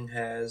 this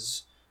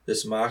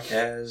mock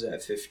has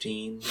at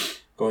 15,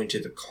 going to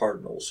the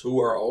Cardinals,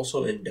 who are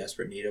also in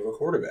desperate need of a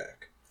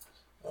quarterback.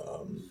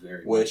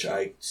 Which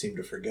I seem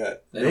to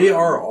forget. They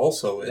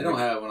don't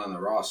have one on the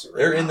roster.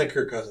 They're in the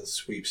Kirk Cousins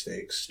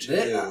sweepstakes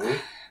too.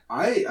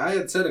 I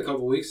had said a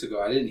couple weeks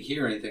ago I didn't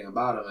hear anything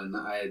about him, and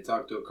I had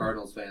talked to a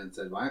Cardinals fan and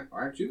said, "Why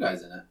aren't you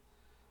guys in it?"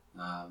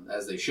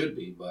 As they should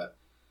be, but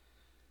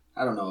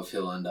I don't know if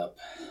he'll end up.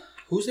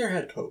 Who's their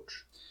head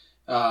coach?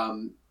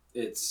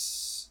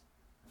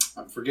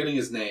 I'm forgetting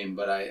his name,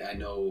 but I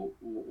know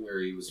where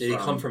he was from. Did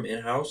he come from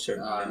in-house?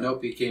 Or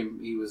nope,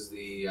 he was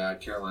the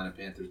Carolina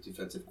Panthers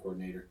defensive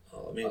coordinator.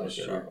 Oh, let me look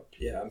it up.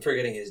 Yeah, I'm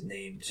forgetting his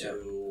name,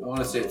 too. I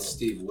want to say it's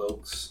Steve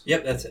Wilkes.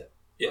 Yep, that's it.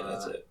 Yeah,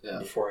 that's it. Yeah.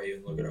 Before I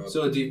even look it up.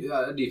 So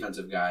a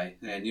defensive guy.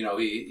 And,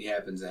 he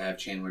happens to have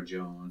Chandler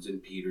Jones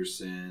and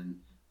Peterson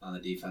on the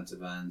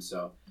defensive end.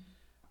 So,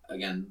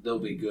 again, they'll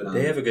be good on...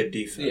 They have a good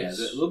defense.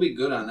 Yeah, they'll be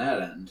good on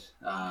that end.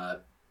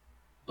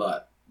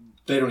 But...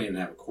 They don't even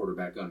have a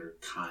quarterback under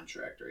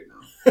contract right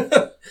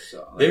now.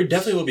 So they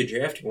definitely will be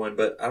drafting one,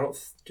 but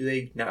do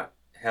they not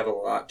have a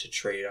lot to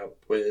trade up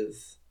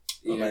with?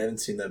 I haven't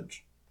seen them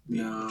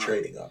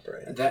trading up,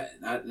 right?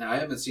 I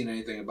haven't seen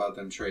anything about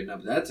them trading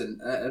up.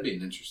 That'd be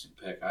an interesting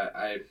pick.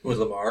 With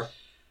Lamar?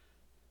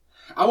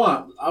 I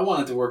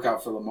want it to work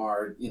out for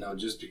Lamar,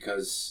 just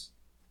because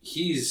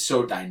he's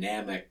so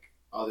dynamic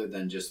other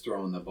than just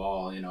throwing the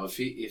ball.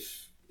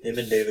 If him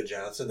and David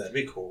Johnson, that'd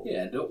be cool.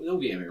 Yeah, don't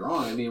get me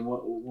wrong. I mean,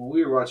 when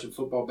we were watching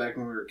football back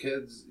when we were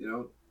kids,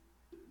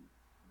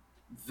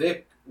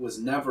 Vic was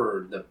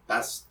never the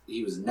best.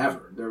 He was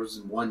never. There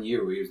was 1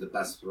 year where he was the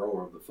best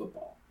thrower of the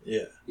football.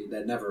 Yeah.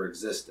 That never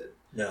existed.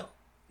 No.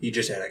 He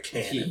just had a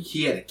cannon.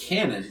 He had a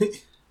cannon,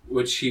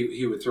 which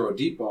he would throw a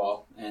deep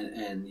ball,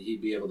 and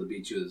he'd be able to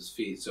beat you with his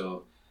feet.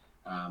 So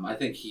I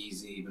think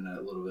he's even a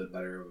little bit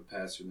better of a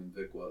passer than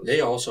Vic was.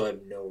 They also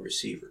have no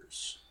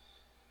receivers.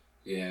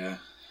 Yeah.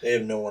 They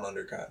have no one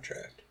under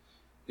contract.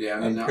 Yeah,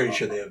 I'm pretty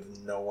sure they have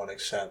no one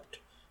except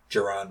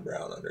Jerron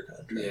Brown under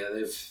contract. Yeah,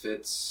 they have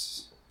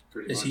Fitz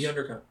pretty much. Is he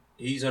under contract?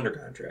 He's under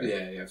contract.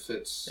 Yeah,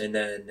 Fitz. And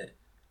then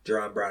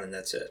Jerron Brown, and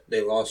that's it.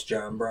 They lost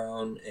John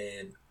Brown,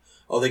 and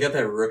they got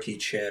that rookie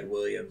Chad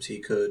Williams.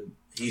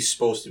 He's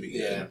supposed to be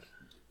good.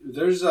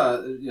 there's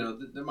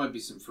there might be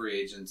some free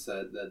agents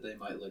that they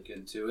might look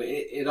into.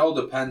 It all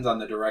depends on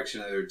the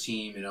direction of their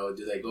team.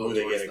 Do they go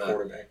towards the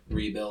quarterback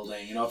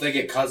rebuilding? If they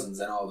get Cousins,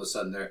 then all of a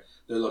sudden they're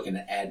looking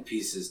to add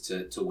pieces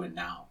to win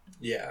now.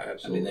 Yeah,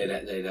 absolutely. I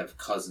mean, they'd have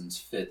Cousins,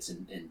 Fitz,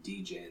 and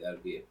DJ. That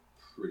would be a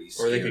pretty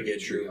scary. Or they could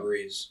get Drew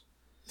Brees.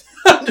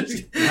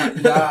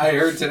 I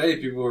heard today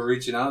people were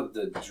reaching out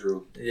to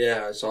Drew.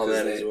 Yeah, I saw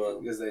that as well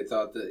because they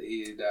thought that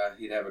he'd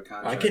have a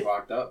contract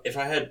locked up. If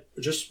I had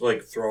just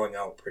throwing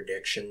out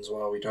predictions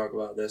while we talk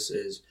about this,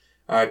 is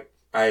I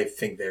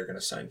think they're going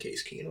to sign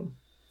Case Keenum.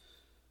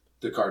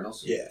 The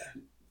Cardinals. Yeah.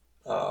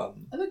 I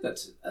think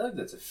that's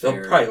a fair.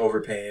 They'll probably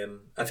overpay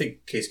him. I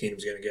think Case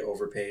Keenum's going to get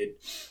overpaid.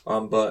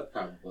 But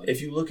probably.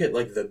 If you look at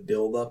the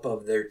buildup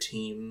of their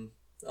team,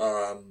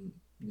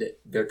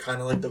 they're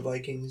kind of like the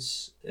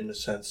Vikings in the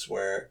sense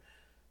where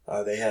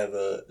they have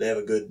a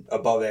good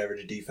above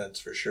average defense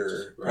for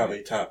sure, right.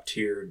 Probably top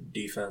tier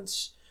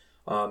defense.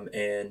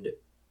 And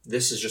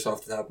this is just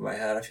off the top of my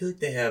head. I feel like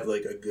they have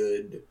a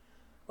good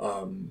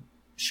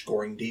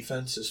scoring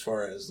defense as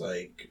far as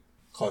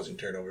causing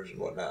turnovers and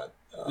whatnot.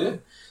 Yeah.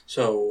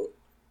 So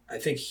I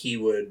think he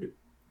would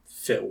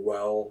fit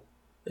well,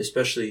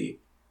 especially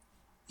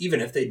even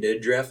if they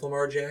did draft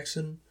Lamar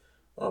Jackson,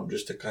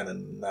 just to kind of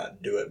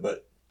not do it.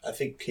 But I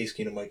think Case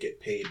Keenum might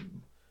get paid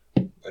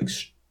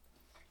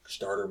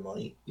starter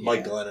money,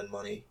 Mike Glennon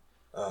money.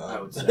 I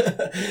would say,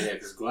 yeah,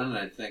 because Glennon,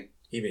 I think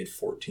he made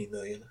 $14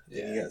 million.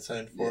 He got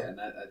signed for. Yeah,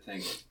 and I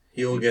think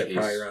he'll get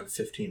probably around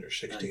 15 or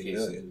 16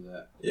 million.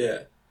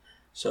 Yeah.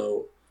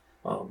 So,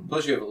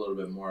 plus you have a little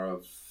bit more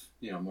of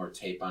more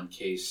tape on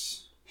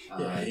Case.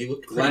 He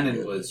looked.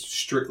 Glennon was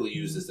strictly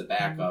used as the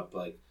backup.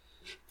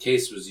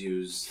 Case was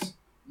used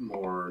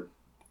more,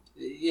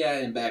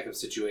 in backup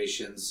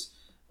situations.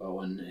 But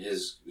when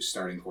his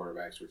starting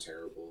quarterbacks were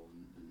terrible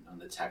and on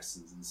the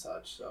Texans and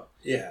such, so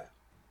yeah,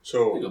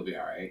 so I think he'll be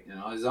all right.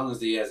 As long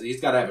as he's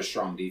got to have a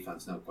strong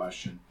defense, no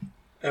question.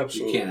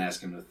 Absolutely, you can't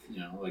ask him to,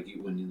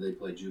 when they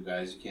played you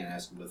guys, you can't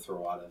ask him to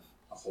throw out of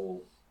a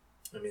hole.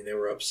 I mean, they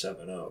were up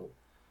 7-0.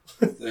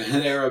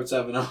 They were up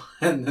 7-0,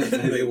 and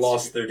then they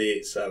lost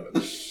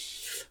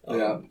 38-7.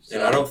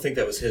 And I don't think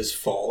that was his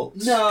fault.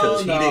 No,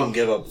 because he didn't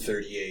give up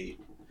 38.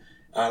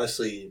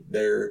 Honestly,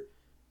 they're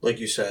like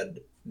you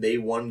said. They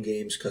won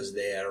games because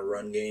they had a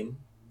run game.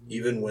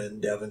 Even when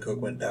Devin Cook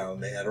went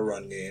down, they had a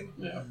run game.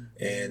 Yeah.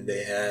 And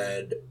they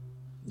had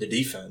the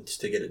defense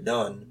to get it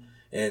done.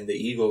 And the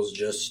Eagles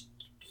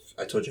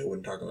I told you I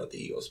wouldn't talk about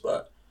the Eagles,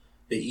 but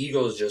the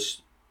Eagles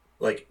just,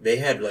 they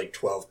had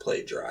 12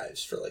 play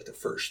drives for the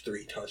first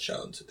 3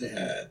 touchdowns that they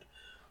had.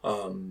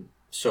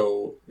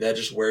 So that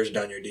just wears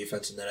down your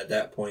defense. And then at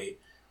that point,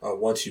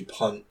 once you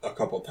punt a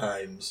couple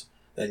times,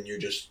 then you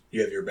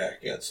have your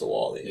back against the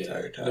wall the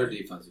entire time. Their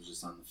defense is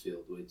just on the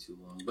field way too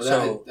long. But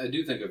I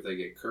do think if they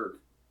get Kirk,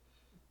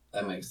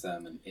 that makes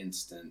them an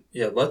instant.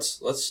 Yeah, let's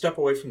step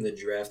away from the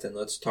draft and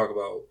let's talk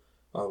about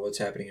what's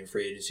happening in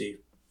free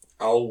agency.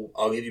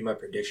 I'll give you my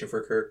prediction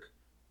for Kirk,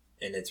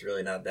 and it's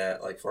really not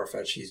that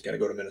far-fetched. He's got to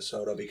go to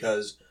Minnesota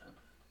because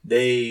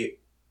they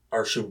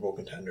are Super Bowl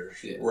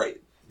contenders right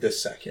this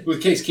second.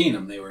 With Case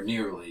Keenum, they were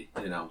nearly,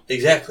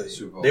 exactly.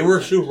 They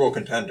were Super Bowl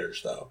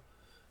contenders though,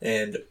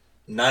 and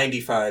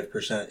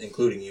 95%,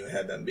 including you,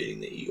 had them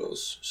beating the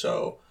Eagles.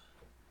 So,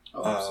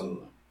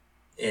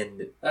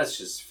 and that's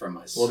just for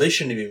my. Well, they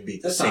shouldn't even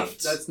beat the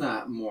Saints. That's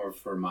not more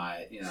for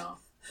my,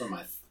 for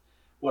my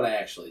what I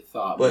actually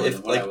thought. But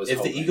if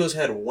the Eagles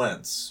had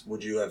Wentz,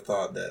 would you have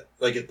thought that?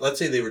 Let's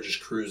say they were just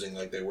cruising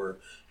like they were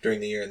during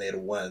the year, and they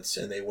had Wentz,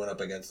 and they went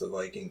up against the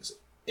Vikings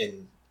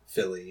in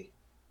Philly,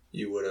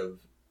 you would have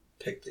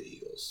picked the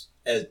Eagles.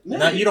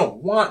 You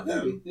don't want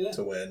them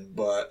to win,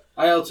 but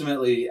I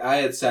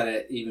had said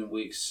it even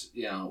weeks,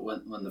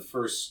 when the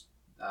first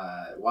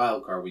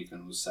wild card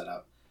weekend was set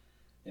up,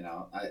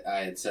 I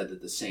had said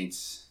that the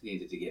Saints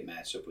needed to get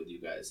matched up with you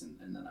guys,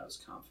 and then I was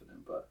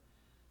confident, but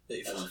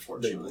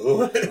unfortunately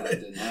that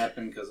didn't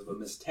happen because of a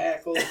missed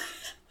tackle.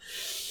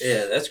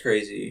 Yeah, that's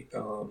crazy.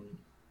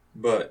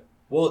 But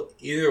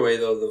either way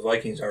though, the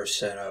Vikings are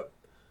set up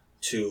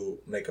to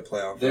make a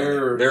playoff.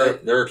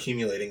 They're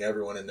accumulating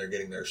everyone, and they're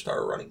getting their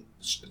star running.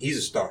 He's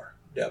a star,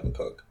 Devin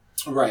Cook.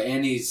 Right,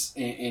 and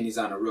he's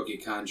on a rookie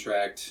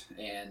contract,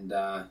 and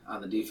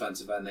on the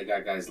defensive end, they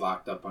got guys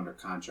locked up under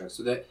contract.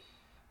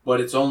 But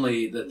it's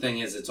only a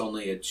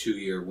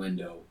 2-year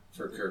window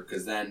for Kirk,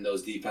 because then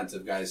those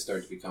defensive guys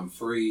start to become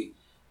free,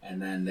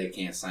 and then they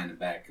can't sign it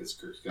back because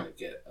Kirk's going to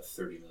get a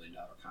 $30 million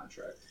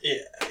contract. Yeah,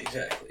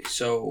 exactly.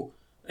 So.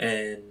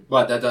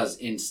 But that does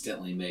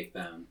instantly make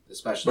them,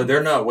 especially. But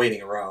they're not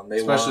waiting around.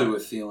 With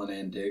Thielen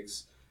and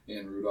Diggs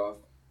and Rudolph.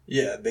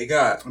 Yeah, they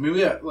got. I mean,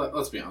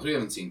 let's be honest. We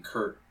haven't seen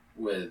Kirk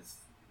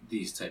with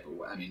these type of.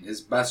 I mean,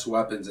 his best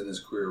weapons in his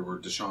career were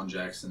Deshaun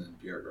Jackson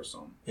and Pierre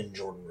Garçon and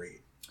Jordan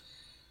Reed.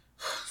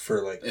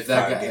 for like if 5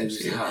 that guy games.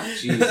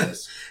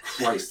 Jesus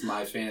Christ,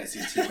 my fantasy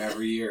team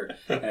every year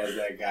has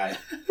that guy.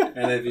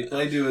 And if he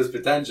played to his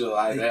potential,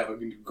 I'd have a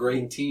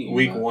great team.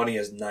 Week 1, he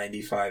has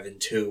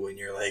 95-2, and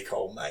you're like,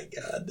 oh my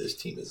god, this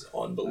team is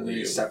unbelievable. And then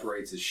he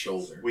separates his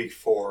shoulder. Week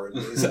 4, and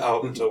he's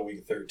out until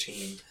week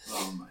 13.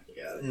 Oh my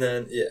god. And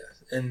then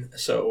and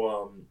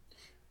so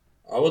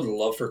I would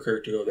love for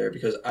Kirk to go there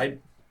because I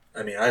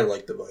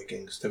like the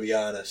Vikings, to be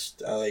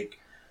honest. I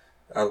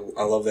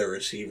love their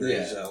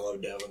receivers. Yeah. I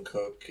love Dalvin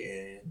Cook,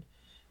 and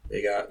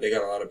they got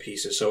a lot of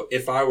pieces. So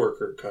if I were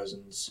Kirk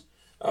Cousins,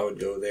 I would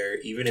go there,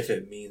 even if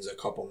it means a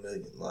couple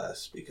million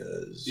less.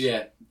 Because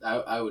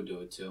I would do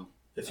it too.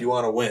 If you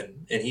want to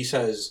win, and he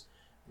says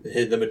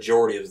the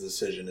majority of his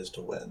decision is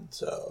to win.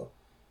 So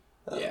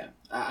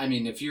I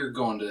mean, if you're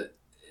going to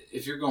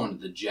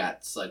the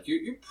Jets, like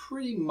you're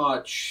pretty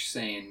much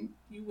saying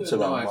you have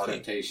no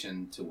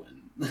expectation to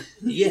win.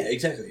 Yeah,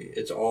 exactly.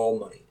 It's all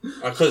money.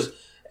 Because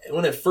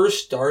when it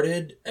first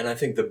started, and I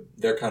think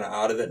they're kind of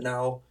out of it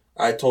now.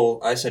 I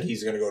said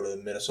he's going to go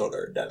to Minnesota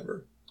or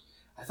Denver.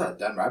 I thought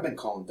Denver. I've been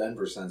calling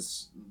Denver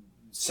since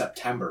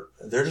September.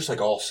 They're just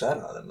like all set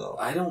on him though.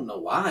 I don't know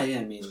why.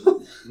 I mean,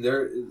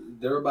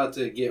 they're about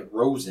to get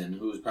Rosen,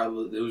 who's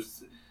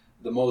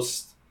the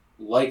most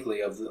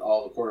likely of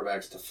all the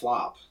quarterbacks to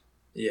flop.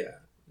 Yeah,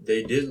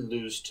 they did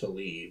lose to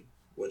Lee,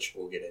 which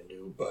we'll get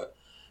into, but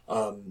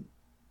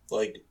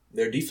like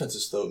their defense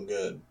is still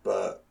good,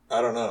 but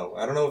I don't know.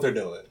 I don't know what they're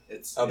doing.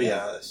 I'll be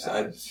honest.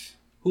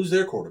 Who's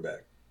their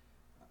quarterback?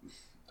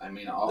 I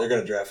mean, they're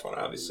going to draft one,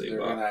 obviously. They're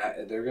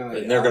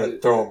going to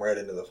throw him right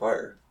into the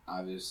fire.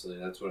 Obviously,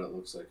 that's what it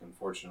looks like.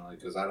 Unfortunately,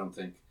 because I don't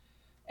think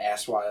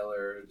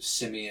Asweiler,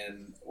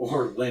 Simeon,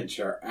 or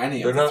Lynch are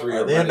any of the three.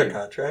 Are they under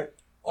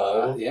contract?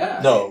 Yeah.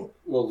 No.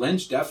 Well,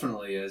 Lynch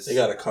definitely is. They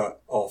got to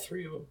cut all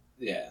 3 of them.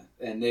 Yeah,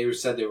 and they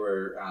said they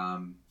were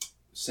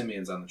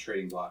Simeon's on the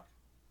trading block.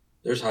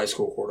 There's high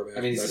school quarterbacks.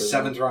 I mean, he's a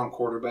 7th-round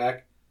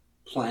quarterback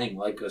playing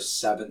like a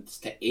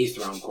 7th to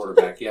 8th-round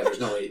quarterback. Yeah, there's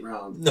no 8th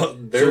round. No,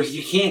 so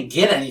you can't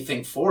get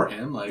anything for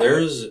him. Like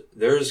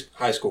there's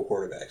high school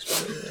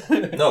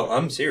quarterbacks. No,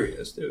 I'm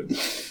serious, dude.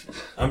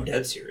 I'm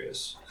dead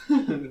serious.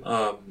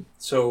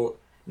 So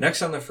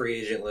next on the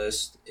free agent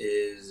list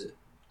is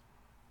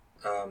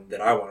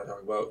that I want to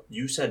talk about.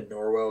 You said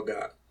Norwell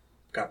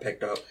got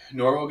picked up.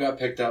 Norwell got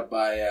picked up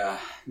by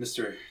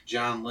Mr.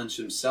 John Lynch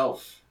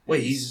himself.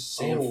 Wait, he's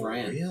San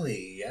Fran.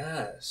 Really?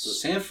 Yes. So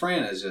San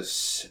Fran is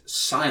just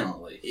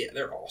silently. Yeah,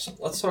 they're awesome.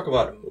 Let's talk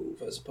about a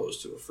move as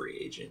opposed to a free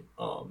agent.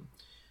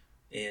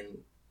 And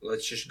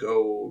let's just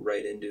go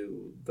right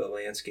into the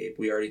landscape.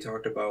 We already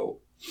talked about,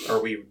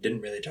 or we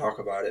didn't really talk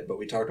about it, but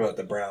we talked about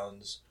the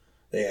Browns.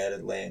 They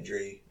added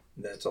Landry.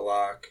 That's a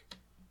lock.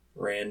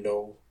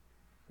 Randall.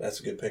 That's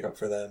a good pickup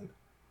for them.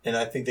 And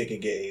I think they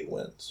could get 8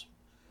 wins.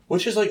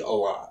 Which is like a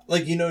lot.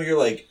 Like, you're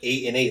like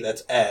 8-8,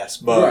 that's ass,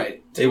 but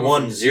they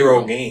won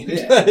 0 games.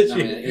 Yeah. I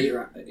mean,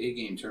 an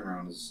 8-game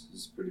turnaround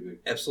is pretty big.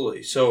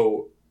 Absolutely.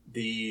 So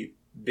the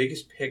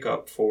biggest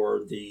pickup for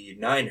the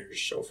Niners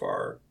so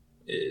far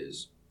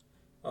is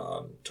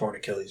torn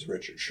Achilles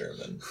Richard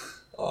Sherman.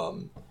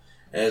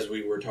 As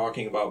we were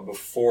talking about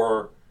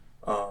before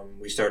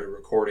we started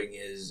recording,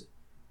 is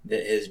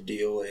that his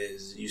deal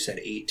is, you said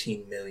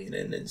 $18 million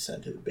in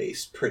incentive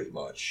base, pretty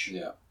much.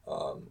 Yeah.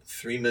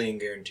 $3 million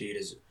guaranteed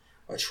is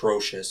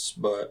atrocious,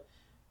 but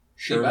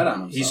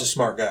sure, he's a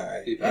smart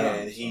guy,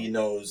 and he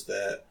knows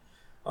that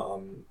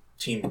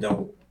teams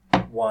don't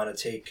want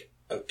to take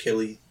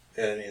Achilles.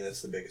 I mean,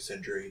 that's the biggest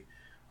injury.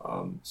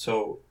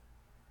 So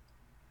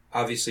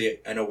obviously,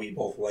 I know we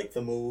both like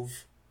the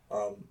move,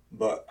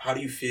 but how do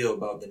you feel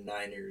about the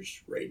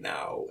Niners right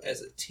now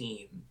as a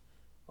team?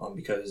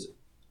 Because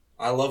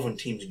I love when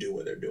teams do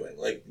what they're doing.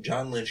 Like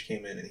John Lynch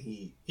came in and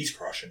he's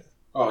crushing it.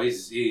 Oh,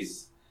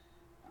 he's.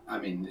 I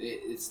mean,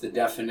 it's the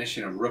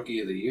definition of rookie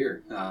of the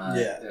year.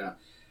 Yeah.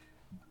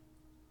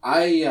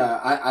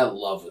 I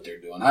love what they're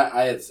doing.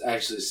 I had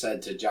actually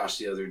said to Josh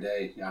the other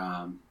day,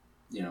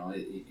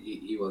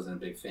 he wasn't a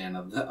big fan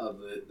of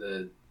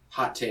the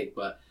hot take,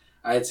 but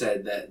I had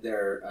said that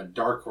they're a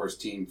dark horse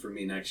team for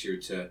me next year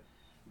to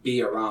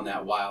be around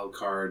that wild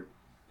card.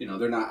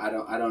 They're not.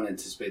 I don't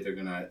anticipate they're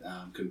going to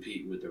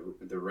compete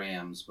with the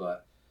Rams,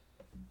 but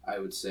I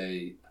would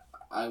say.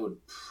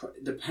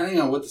 Depending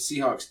on what the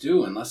Seahawks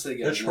do, unless they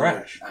get they're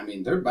trash. I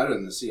mean, they're better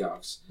than the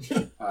Seahawks.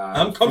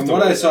 I'm comfortable. From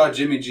what I saw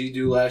Jimmy G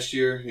do last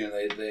year,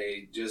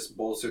 they just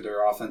bolstered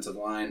their offensive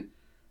line.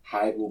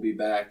 Hyde will be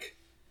back.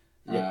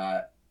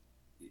 Yeah.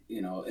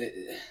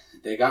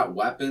 They got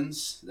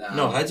weapons.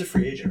 No, Hyde's a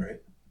free agent,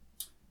 right?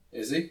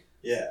 Is he?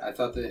 Yeah, I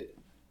thought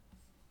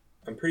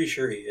I'm pretty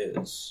sure he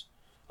is.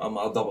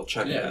 I'll double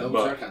check. Yeah,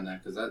 check on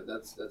that because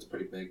that's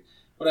pretty big.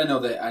 But I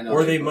know.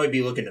 Or they might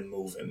be looking to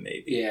move him,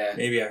 maybe. Yeah.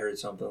 Maybe I heard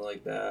something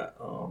like that.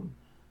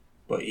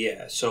 But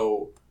yeah,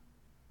 so.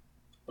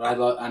 But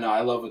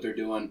I love what they're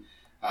doing.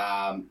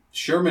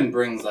 Sherman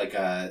brings like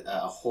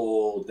a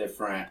whole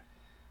different,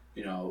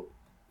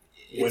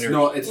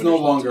 it's no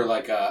longer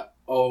like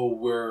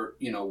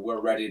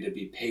we're ready to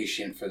be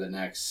patient for the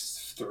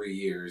next 3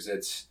 years.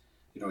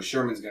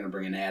 Sherman's going to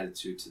bring an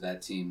attitude to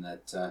that team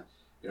that,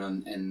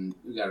 and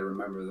we got to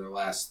remember their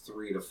last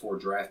 3 to 4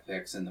 draft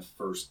picks and the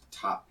first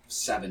top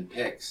 7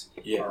 picks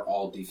are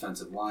all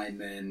defensive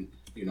linemen.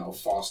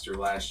 Foster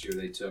last year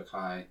they took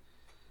high.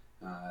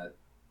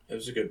 It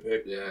was a good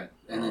pick. Yeah,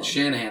 and then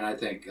Shanahan, I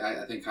think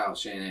Kyle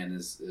Shanahan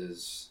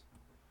is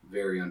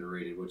very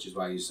underrated, which is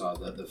why you saw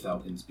the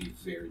Falcons be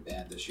very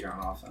bad this year on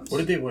offense. What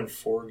did they win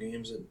 4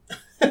 games in?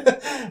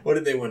 What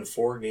did they win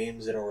 4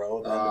 games in a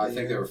row? I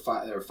think they were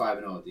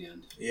 5-0 at the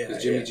end. Yeah,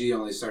 because Jimmy G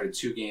only started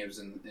 2 games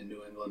in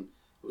New England.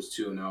 It was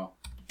 2-0.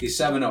 He's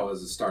 7-0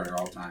 as a starter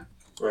all time.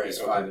 Right. He's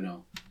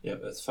 5-0. Yeah,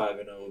 that's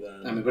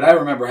 5-0 then. But I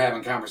remember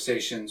having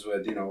conversations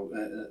with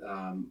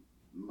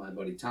my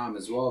buddy Tom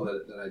as well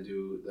that I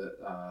do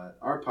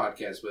our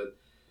podcast with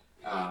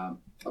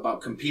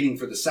about competing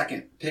for the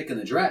second pick in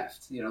the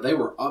draft. They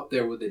were up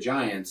there with the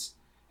Giants,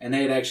 and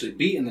they had actually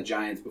beaten the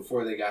Giants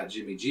before they got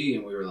Jimmy G,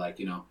 and we were like,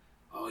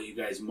 oh, you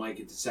guys might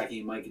get the second,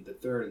 you might get the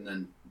third, and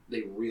then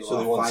they reel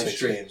off 5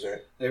 straight games,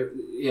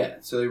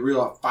 right? So they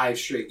reel off 5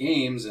 straight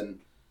games, and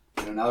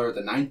now they're at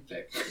the 9th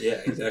pick. Yeah,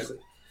 exactly.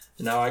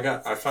 Now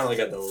I finally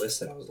got the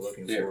list that I was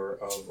looking for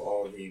of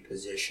all the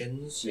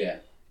positions. Yeah.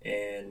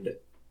 And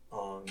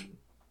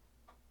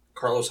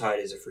Carlos Hyde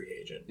is a free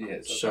agent.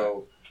 Yeah.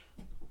 So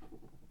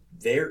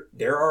there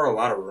are a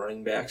lot of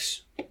running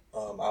backs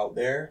out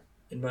there,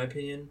 in my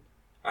opinion.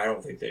 I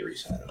don't think they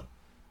re-sign him.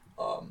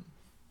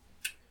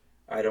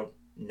 I don't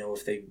know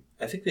if they...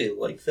 I think they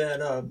like that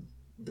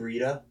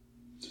Breida.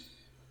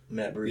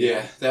 Matt Breida.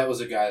 Yeah, that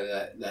was a guy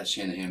that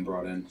Shanahan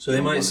brought in. So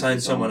they might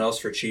sign someone else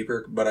for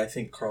cheaper, but I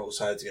think Carlos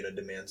Hyde's going to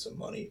demand some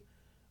money.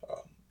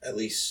 At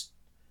least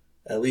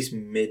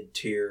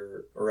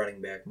mid-tier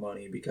running back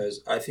money,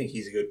 because I think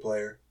he's a good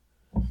player.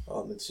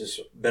 It's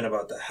just been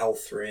about the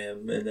health for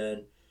him, and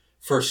then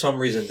for some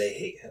reason they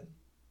hate him.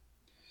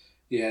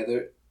 Yeah,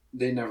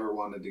 they never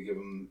wanted to give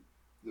him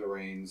the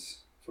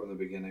reins from the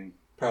beginning.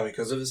 Probably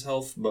because of his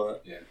health,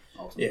 but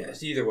ultimately. Yeah,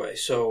 it's either way.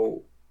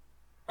 So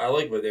I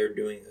like what they're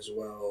doing as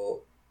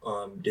well.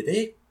 Did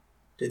they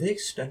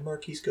extend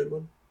Marquise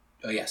Goodwin?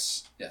 Oh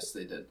yes,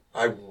 they did.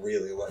 I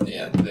really like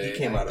him. He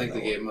came out. I think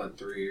they gave him a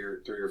 3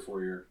 or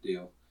 4 year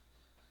deal.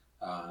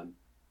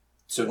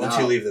 So once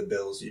you leave the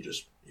Bills,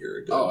 you're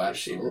a good. Oh,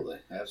 absolutely,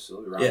 receiver.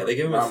 Absolutely. They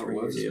give him a 3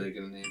 Woods deal. is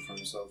making a name for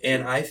himself.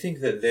 And I think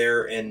that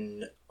they're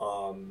in.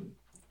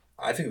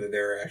 I think that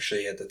they're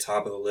actually at the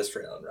top of the list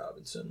for Allen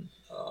Robinson.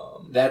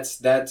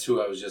 That's who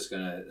I was just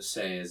gonna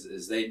say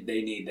is they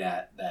need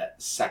that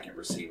second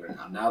receiver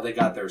now. Now they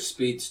got their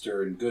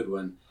speedster and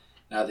Goodwin.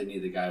 Now they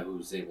need the guy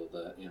who's able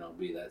to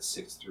be that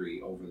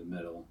 6'3" over the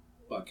middle,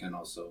 but can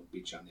also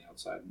beat you on the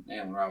outside.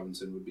 Allen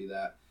Robinson would be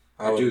that.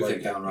 I do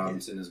think Allen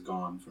Robinson is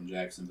gone from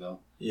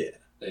Jacksonville. Yeah.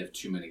 They have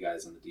too many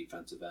guys on the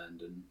defensive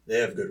end, and they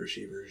have good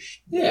receivers.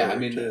 Yeah,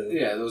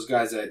 those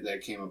guys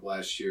that came up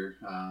last year,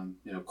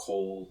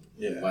 Cole,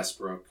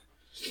 Westbrook,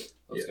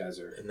 those guys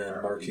are. And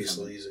then Marquise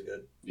Lee's a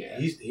good. Yeah,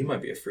 he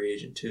might be a free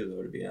agent too,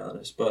 though, to be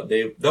honest. But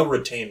they'll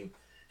retain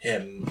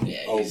him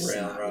over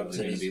Allen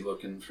Robinson. He's be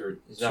looking for.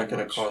 He's not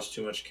going to cost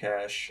too much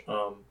cash.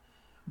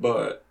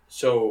 But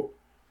so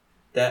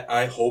that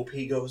I hope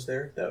he goes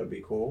there. That would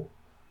be cool.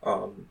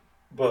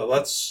 But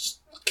let's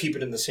keep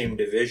it in the same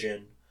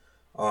division.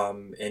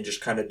 And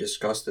just kind of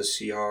discuss the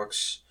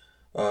Seahawks.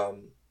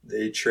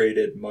 They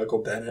traded Michael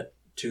Bennett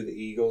to the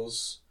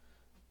Eagles,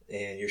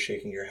 and you're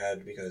shaking your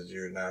head because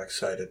you're not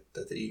excited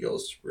that the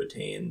Eagles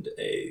retained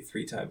a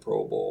 3-time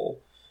Pro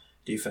Bowl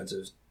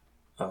defensive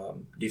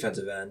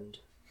end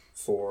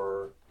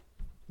for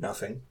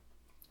nothing.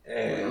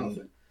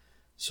 And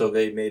so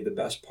they made the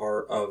best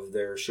part of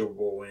their Super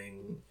Bowl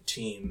winning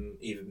team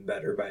even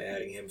better by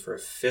adding him for a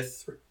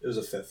 5th. It was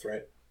a 5th,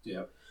 right?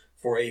 Yeah.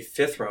 For a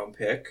 5th round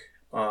pick.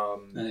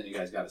 And then you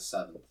guys got a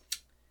 7th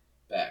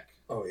back.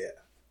 Oh yeah.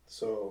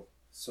 So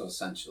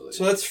essentially.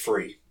 So that's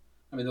free.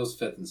 I mean, those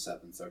 5th and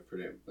 7th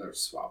they're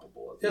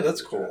swappable. Yeah,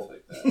 that's cool.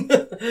 Like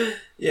that.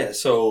 Yeah.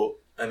 So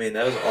I mean,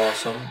 that was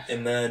awesome.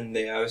 And then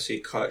they obviously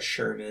cut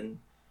Sherman,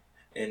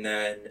 and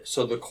then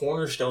so the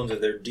cornerstones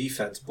of their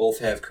defense both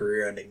have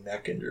career-ending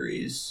neck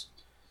injuries.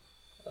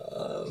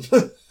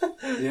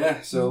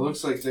 Yeah. So it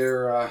looks like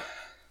they're.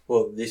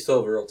 Well, they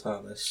still have Earl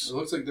Thomas. It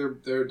looks like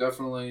they're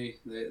definitely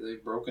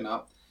they've broken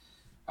up.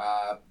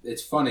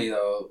 It's funny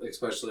though,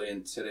 especially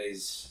in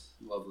today's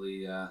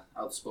lovely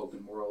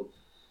outspoken world.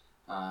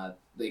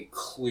 They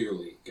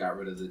clearly got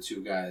rid of the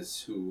 2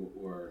 guys who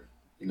were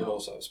the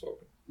most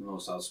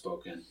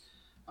outspoken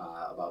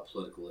about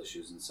political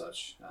issues and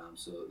such.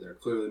 So they're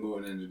clearly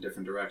moving in a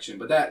different direction.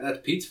 But that's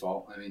Pete's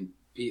fault. I mean,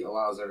 Pete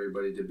allows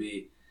everybody to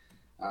be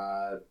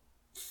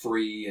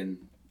free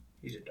and.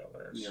 He's a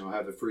dumbass.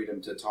 Have the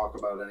freedom to talk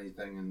about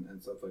anything and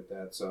stuff like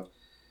that. So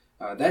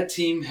that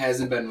team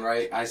hasn't been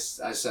right. I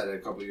said it a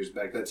couple years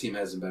back. That team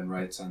hasn't been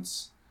right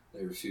since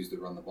they refused to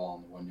run the ball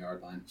on the 1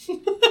 yard line.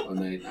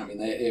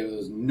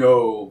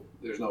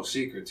 There's no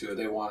secret to it.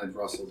 They wanted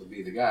Russell to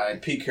be the guy.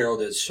 Pete Carroll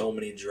did so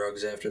many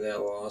drugs after that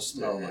loss.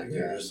 Oh my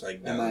god! Just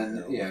like,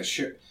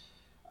 sure.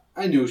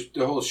 I knew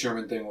the whole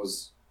Sherman thing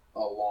was a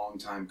long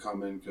time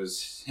coming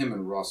because him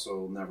and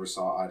Russell never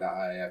saw eye to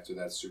eye after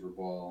that Super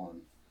Bowl.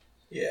 And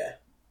yeah.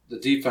 The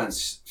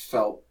defense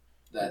felt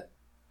that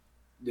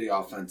the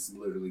offense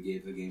literally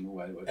gave the game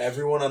away.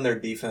 Everyone on their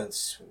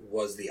defense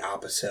was the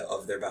opposite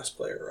of their best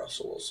player,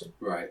 Russell Wilson.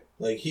 Right.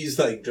 Like, he's,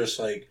 like, just,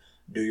 like,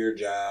 do your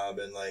job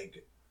and,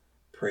 like,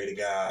 pray to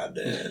God.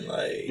 And,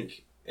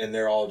 like, and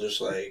they're all just,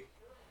 like,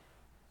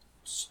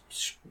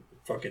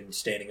 fucking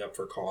standing up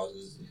for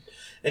causes.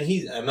 And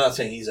I'm not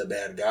saying he's a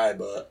bad guy,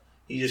 but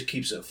he just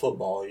keeps it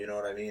football, you know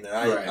what I mean? And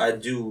I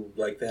do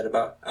like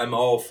that I'm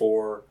all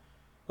for,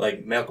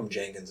 like, Malcolm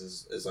Jenkins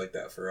is like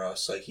that for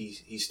us. Like,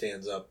 he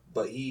stands up,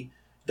 but he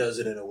does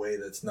it in a way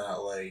that's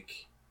not,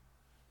 like,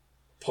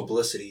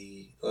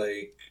 publicity,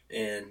 like,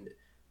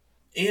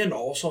 and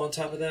also on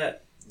top of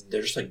that,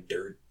 they're just, like,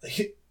 dirt.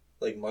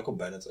 Like, Michael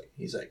Bennett's, like,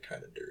 he's, like,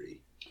 kind of dirty.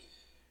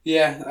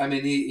 Yeah, I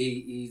mean,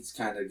 he's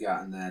kind of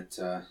gotten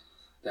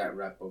that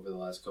rep over the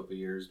last couple of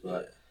years,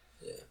 but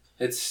yeah.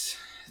 It's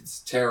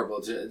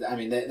terrible. I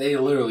mean, they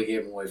literally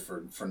gave him away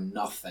for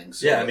nothing.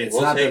 So yeah, I mean,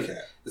 we'll take it.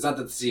 It's not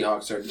that the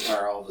Seahawks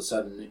are all of a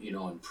sudden,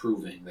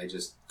 improving. They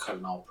just cut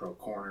an all-pro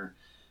corner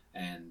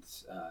and,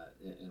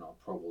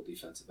 Pro Bowl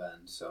defensive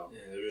end. So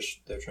yeah,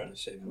 they're trying to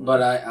save money.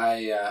 But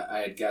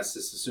I had guessed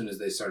this as soon as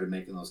they started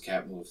making those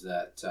cap moves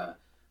that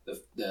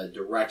the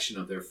direction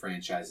of their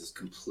franchise is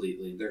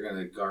completely. They're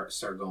going to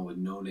start going with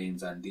no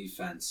names on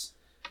defense.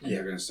 And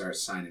they're going to start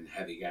signing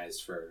heavy guys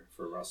for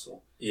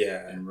Russell.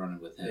 Yeah. And running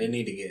with him. They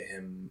need to get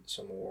him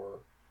some more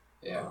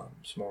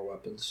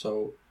weapons.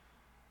 So,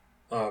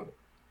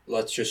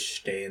 let's just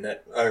stay in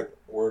that.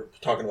 We're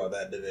talking about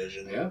that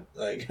division. Yeah.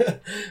 Like,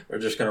 we're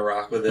just going to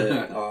rock with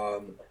it.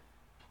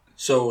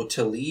 So,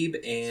 Talib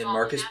and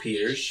Marcus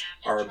Peters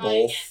are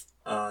both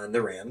on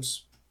the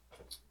Rams.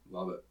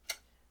 Love it.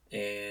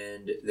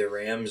 And the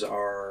Rams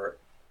are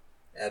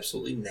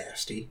absolutely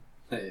nasty.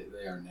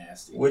 They are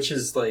nasty. Which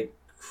is, like,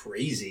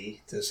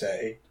 crazy to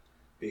say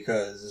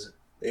because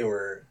they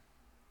were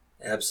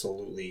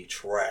absolutely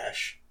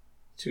trash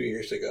 2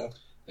 years ago.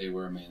 They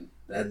were, man.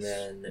 And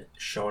then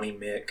Shawnee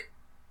Mack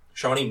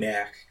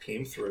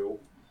came through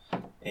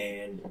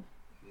and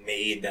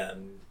made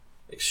them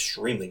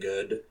extremely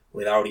good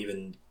without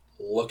even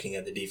looking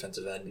at the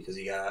defensive end because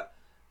he got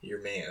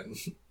your man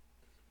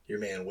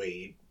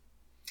Wade.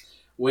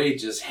 Wade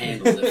just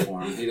handled it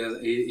for him.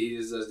 He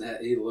just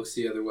doesn't. He looks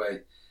the other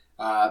way.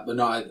 But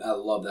no, I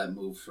love that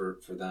move for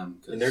them.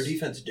 And their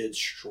defense did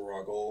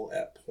struggle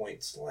at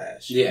points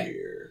last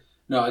year.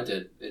 No, it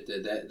did. It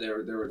did.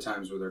 There were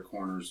times where their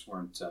corners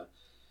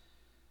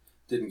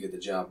didn't get the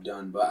job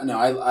done. But no,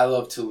 I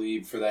love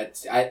Talib for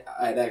that.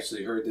 I'd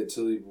actually heard that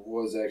Talib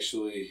was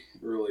actually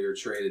earlier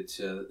traded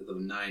to the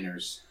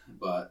Niners,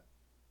 but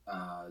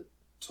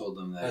told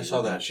them that he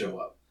would not show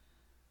up.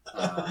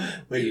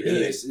 Wait,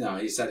 really?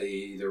 He said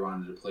he either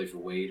wanted to play for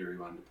Wade or he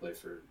wanted to play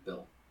for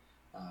Bill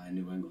in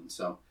New England.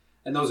 So,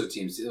 and those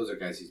are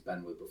guys he's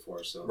been with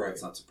before, so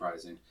that's not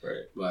surprising.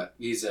 Right. But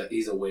he's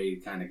a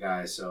Wade kind of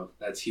guy, so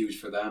that's huge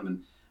for them.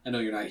 And I know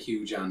you're not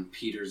huge on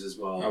Peters as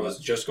well. I was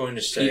just going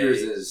to say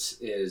Peters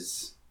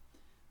is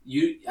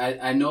you.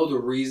 I know the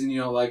reason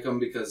you don't like him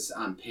because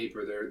on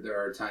paper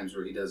there are times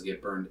where he does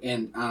get burned,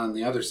 and on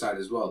the other side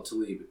as well,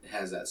 Talib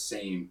has that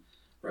same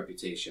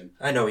reputation.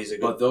 I know he's a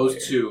good But those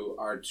player. two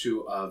are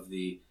two of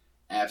the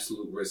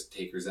absolute risk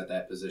takers at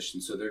that position.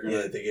 So they're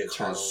going to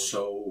cause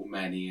so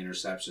many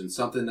interceptions,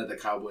 something that the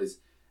Cowboys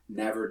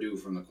never do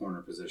from the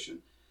corner position.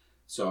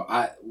 So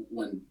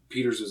when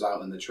Peters was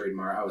out in the trade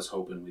market, I was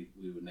hoping we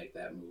would make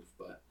that move.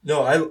 But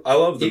no, I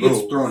love the move. He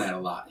gets thrown at a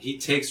lot. He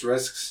takes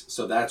risks,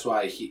 so that's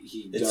why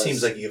he does. It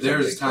seems like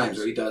there's times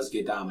where he does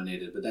get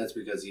dominated, but that's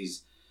because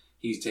he's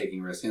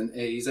taking risks. And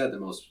he's had the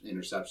most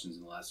interceptions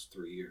in the last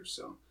 3 years.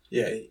 So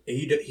yeah,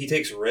 he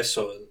takes risks,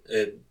 so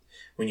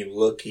when you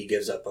look, he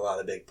gives up a lot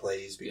of big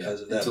plays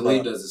because of that. And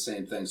Talib does the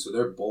same thing. So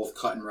they're both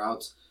cutting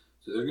routes.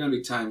 So there are going to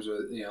be times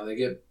where they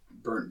get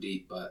burnt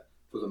deep, but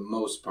for the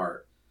most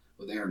part,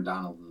 with Aaron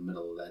Donald in the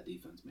middle of that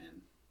defense,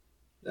 man,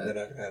 they're not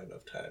going to have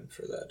enough time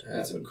for that to happen.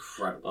 That's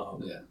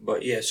incredible.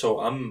 But yeah,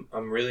 so I'm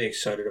really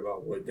excited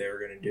about what they're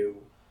going to do.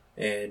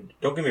 And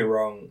don't get me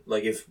wrong,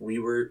 like if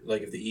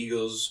the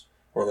Eagles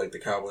or like the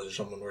Cowboys or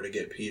someone were to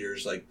get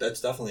Peters, like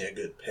that's definitely a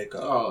good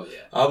pickup. Oh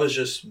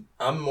yeah.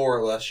 I'm more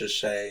or less just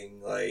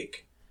saying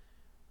like,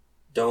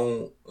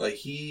 don't like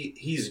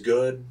he's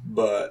good,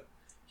 but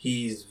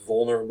he's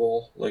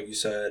vulnerable, like you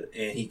said,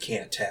 and he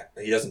can't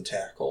tackle. He doesn't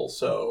tackle,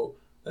 so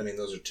I mean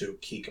those are two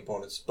key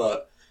components.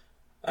 But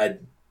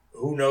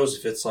who knows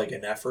if it's like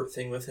an effort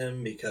thing with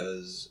him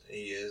because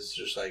he is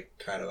just like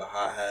kind of a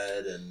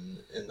hothead and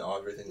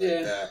everything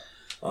like that.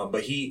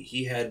 But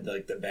he had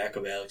like the back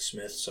of Alex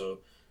Smith,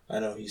 so I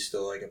know he's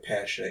still like a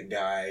passionate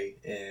guy,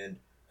 and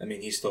I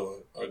mean he's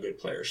still a good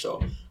player.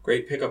 So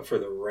great pickup for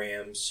the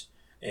Rams,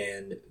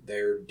 and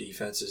their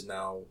defense is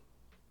now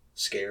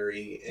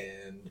scary.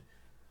 And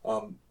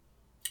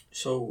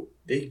so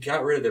they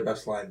got rid of their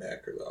best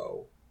linebacker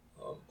though,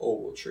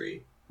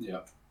 Ogletree.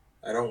 Yeah.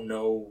 I don't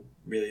know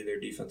really their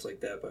defense like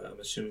that, but I'm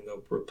assuming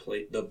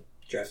they'll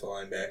draft a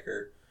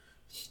linebacker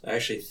I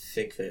actually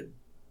think that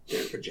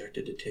they're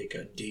projected to take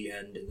a D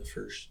end in the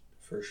first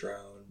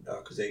round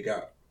because they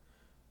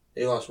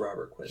lost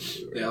Robert Quinn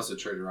too. Right? They also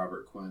traded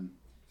Robert Quinn.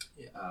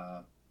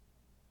 Yeah.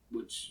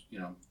 Which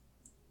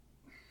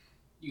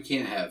you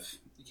can't have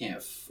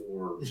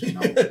 4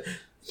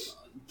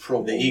 Pro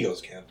Bowl. The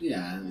Eagles can.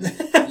 Yeah,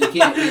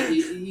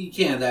 you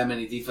can't have that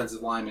many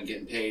defensive linemen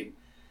getting paid.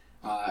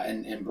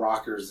 And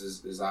Brockers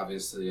is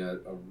obviously a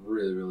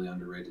really, really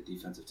underrated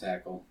defensive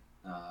tackle,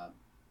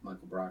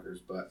 Michael Brockers.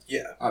 But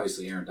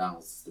obviously Aaron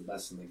Donald's the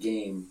best in the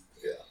game.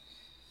 Yeah.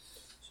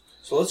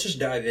 So let's just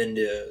dive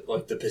into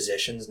like the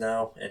positions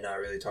now and not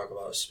really talk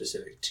about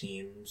specific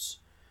teams.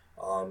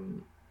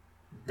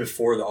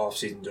 Before the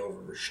offseason's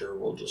over, for sure,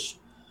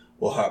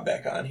 we'll hop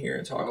back on here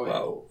and talk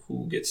about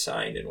who gets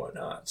signed and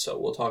whatnot. So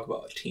we'll talk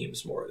about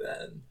teams more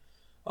then.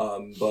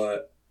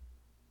 But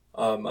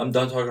I'm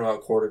done talking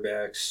about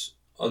quarterbacks.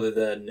 Other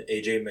than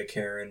AJ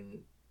McCarron,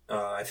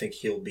 I think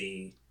he'll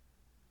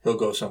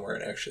go somewhere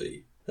and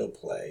actually he'll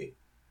play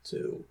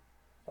too.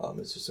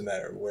 It's just a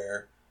matter of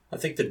where. I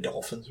think the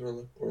Dolphins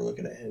were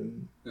looking at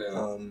him,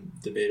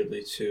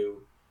 debatably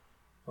too.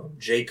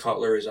 Jay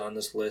Cutler is on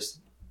this list.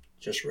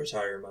 Just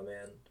retire, my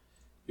man.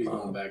 He's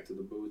going back to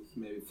the booth.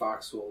 Maybe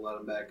Fox will let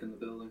him back in the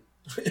building.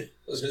 I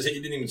was going to say,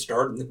 he didn't even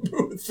start in the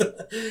booth.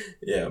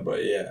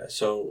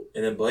 So,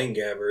 and then Blaine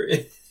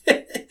Gabbert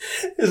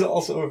is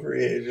also a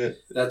free agent.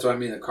 That's what I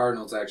mean. The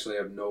Cardinals actually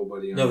have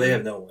nobody. They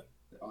have no one.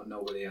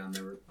 Nobody on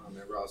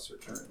their roster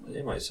currently.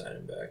 They might sign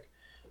him back.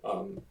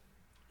 All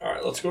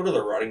right, let's go to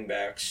the running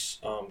backs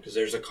because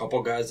there's a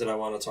couple guys that I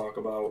want to talk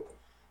about.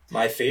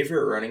 My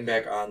favorite running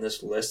back on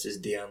this list is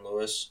Deion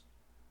Lewis,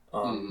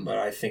 but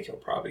I think he'll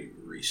probably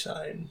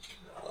re-sign.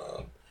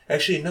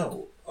 Actually,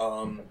 no,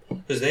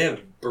 because they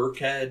have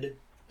Burkhead.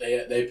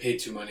 They pay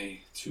too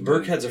money.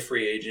 Burkhead's a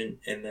free agent,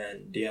 and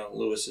then Deion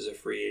Lewis is a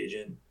free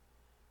agent.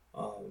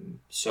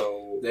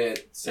 So they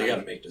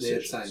got to make decisions.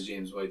 They had signed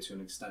James White to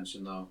an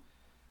extension though,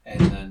 and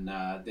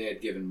then they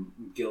had given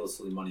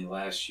Gillislee money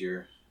last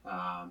year.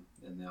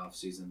 In the off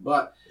season,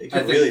 but they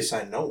could really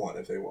sign no one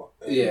if they want.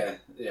 Yeah.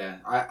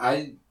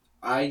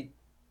 I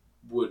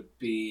would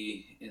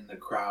be in the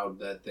crowd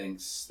that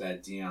thinks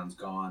that Deion's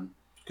gone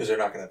because they're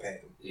not going to pay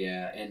him.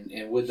 Yeah,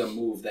 and with the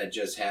move that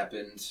just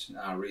happened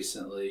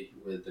recently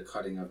with the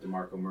cutting of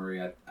DeMarco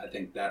Murray, I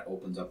think that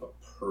opens up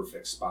a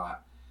perfect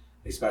spot,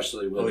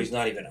 especially with. Oh, he's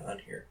not even on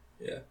here.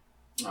 Yeah.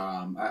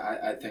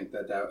 I think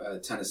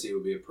that Tennessee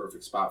would be a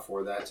perfect spot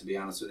for that. To be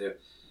honest with you,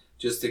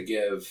 just to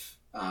give.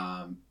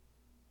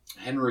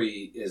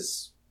 Henry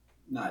is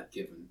not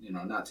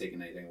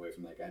taking anything away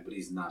from that guy, but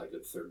he's not a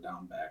good third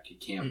down back. He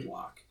can't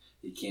block.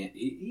 He can't.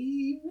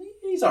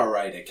 He's all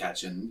right at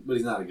catching, but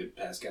he's not a good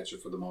pass catcher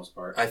for the most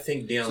part. I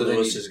think Deion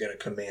Lewis is going to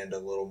command a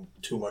little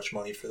too much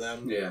money for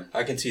them. Yeah,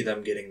 I can see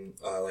them getting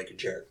like a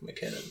Jerick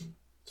McKinnon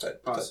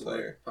type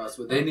player.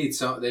 Possibly. They need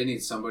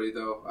somebody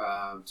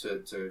though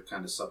to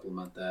kind of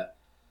supplement that.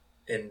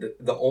 And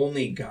the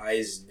only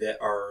guys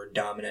that are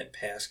dominant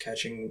pass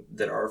catching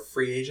that are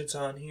free agents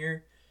on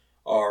here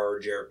are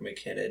Jerick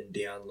McKinnon,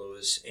 Deion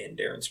Lewis, and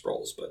Darren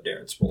Sproles. But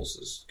Darren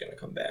Sproles is going to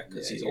come back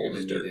because he's old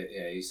as dirt.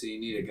 You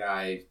need a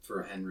guy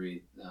for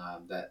Henry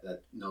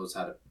that knows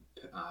how to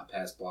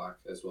pass block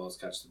as well as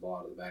catch the ball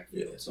out of the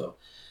backfield. Yeah. So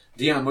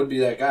Deion would be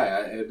that guy.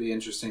 It would be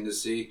interesting to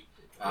see.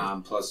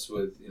 Plus,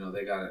 with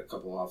they got a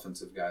couple of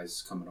offensive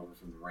guys coming over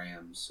from the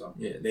Rams. So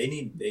yeah, they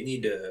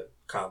need to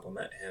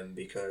compliment him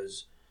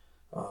because.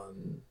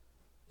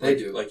 They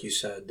do. Like you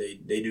said,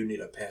 they do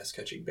need a pass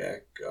catching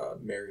back.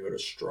 Mariota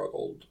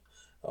struggled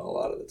a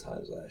lot of the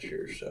times last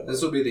year. So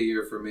this will be the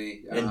year for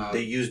me. And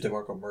they used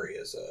DeMarco Murray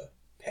as a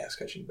pass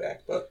catching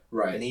back, but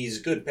right, and he's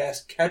a good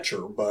pass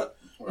catcher, but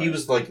he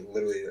was like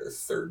literally their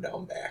third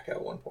down back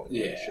at one point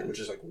last year, which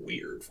is like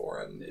weird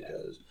for him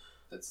because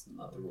that's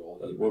not the role.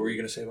 What were you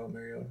going to say about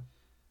Mariota?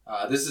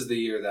 This is the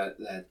year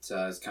that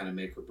is kind of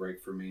make or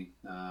break for me.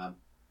 I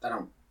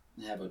don't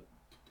have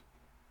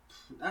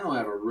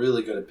a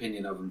really good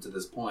opinion of him to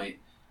this point.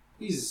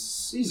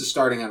 He's a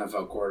starting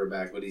NFL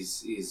quarterback, but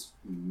he's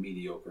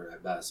mediocre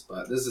at best.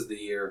 But this is the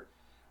year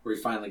where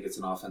he finally gets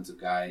an offensive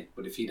guy.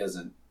 But if he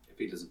doesn't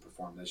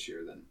perform this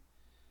year, then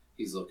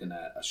he's looking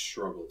at a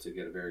struggle to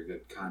get a very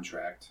good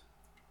contract.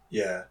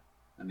 Yeah,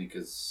 I mean,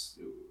 because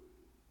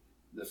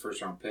the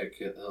first round pick,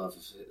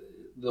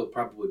 they'll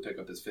probably pick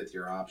up his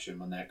 5th-year option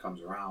when that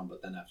comes around.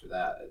 But then after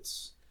that,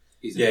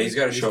 he's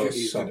got to show us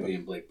he's going to be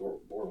in Blake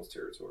Bortles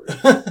territory.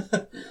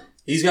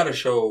 He's got to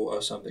show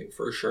us something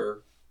for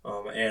sure.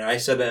 And I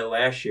said that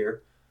last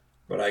year,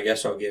 but I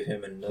guess I'll give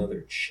him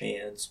another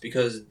chance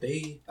because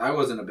I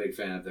wasn't a big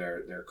fan of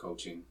their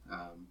coaching.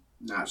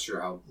 Not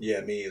sure how.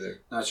 Yeah, me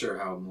either. Not sure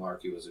how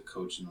Mularkey was a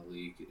coach in the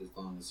league as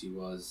long as he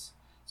was,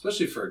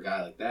 especially for a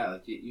guy like that.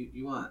 Like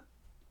you want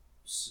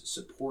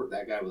support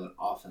that guy with an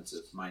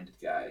offensive-minded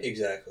guy.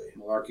 Exactly.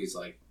 Mularkey's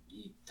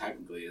he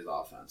technically is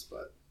offense,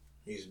 but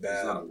he's bad.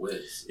 He's not a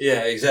whiz.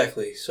 Yeah,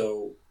 exactly.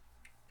 So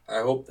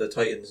I hope the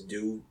Titans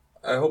do.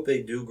 I hope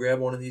they do grab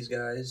one of these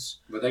guys.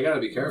 But they got to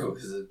be careful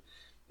because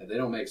if they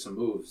don't make some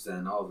moves,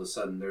 then all of a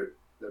sudden they're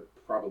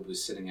probably probably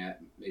sitting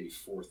at maybe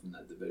 4th in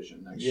that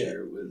division next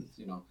year with,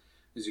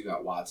 as you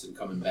got Watson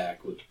coming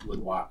back, with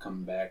Watt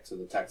coming back, so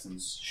the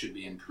Texans should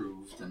be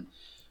improved, and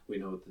we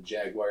know what the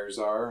Jaguars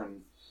are,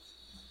 and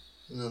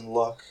then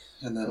Luck.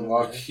 And then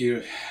Luck,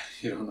 you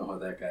don't know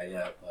that guy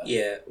yet. But.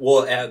 Yeah,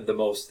 we'll add the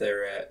most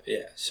they're at.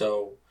 Yeah,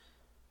 so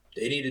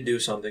they need to do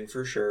something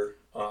for sure.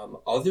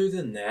 Other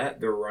than that,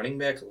 their running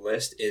back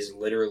list is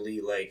literally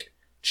like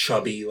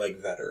chubby,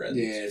 like veterans.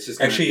 Yeah, it's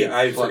just actually,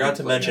 I forgot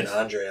to mention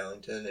Andre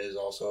Ellington is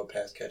also a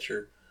pass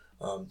catcher.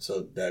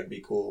 So that'd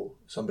be cool.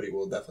 Somebody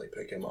will definitely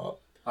pick him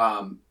up.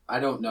 I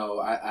don't know.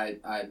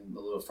 I'm a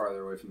little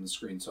farther away from the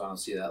screen, so I don't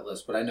see that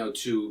list. But I know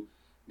 2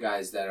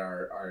 guys that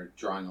are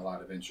drawing a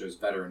lot of interest,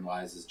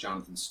 veteran-wise, is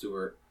Jonathan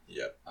Stewart.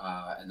 Yep.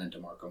 And then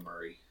DeMarco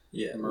Murray.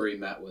 Yeah. Murray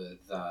met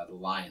with the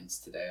Lions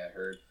today, I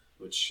heard,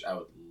 which I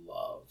would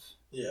love.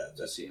 Yeah.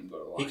 To see him go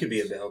to the Lions. He could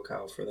be a bell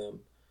cow for them.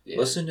 Yeah.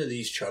 Listen to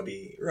these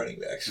chubby running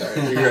backs. Sorry,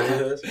 are you ready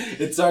for this?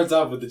 It starts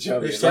off with the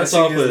chubby. It starts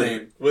off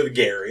with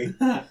Gary,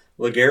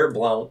 LeGarrette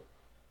Blount,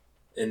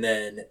 and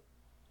then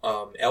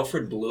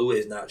Alfred Blue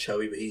is not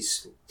chubby, but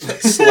he's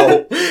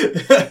slow.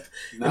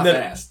 Not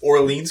fast.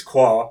 Orleans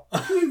Qua,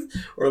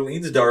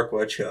 Orleans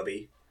Darkwa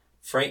chubby.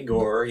 Frank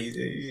Gore,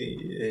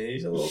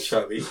 he's a little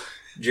chubby.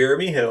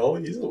 Jeremy Hill,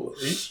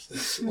 he's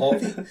small.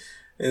 And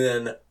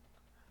then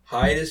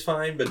Hyde is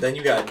fine, but then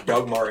you got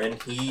Doug Martin.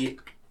 He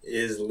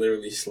is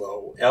literally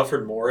slow.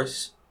 Alfred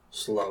Morris,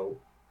 slow.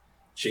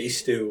 Jay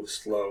Stu,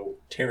 slow.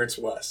 Terrence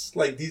West.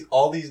 Like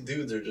all these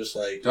dudes are just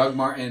like Doug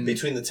Martin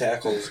between the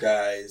tackles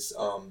guys.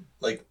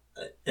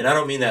 And I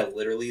don't mean that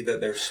literally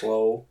that they're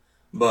slow,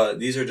 but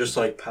these are just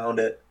like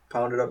pounded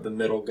up the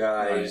middle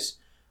guys,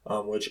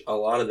 right. Which a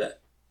lot of the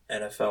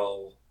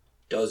NFL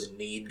does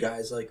need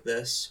guys like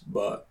this.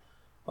 But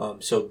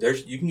so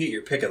you can get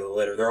your pick of the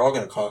litter. They're all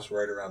going to cost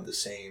right around the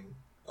same.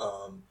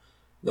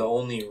 The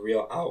only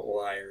real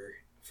outlier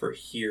for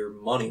here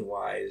money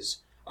wise,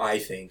 I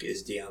think,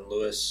 is Deion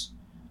Lewis.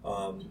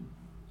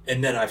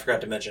 And then I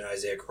forgot to mention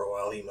Isaiah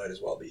Crowell. He might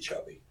as well be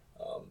chubby.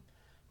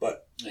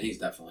 But he's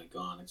definitely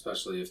gone,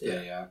 especially if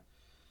they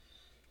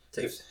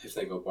if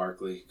they go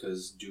Barkley,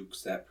 because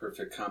Duke's that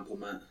perfect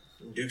complement.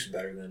 Duke's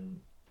better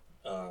than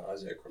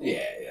Isaiah Crowell.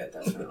 Yeah,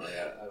 definitely.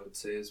 I would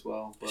say as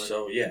well. But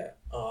so yeah,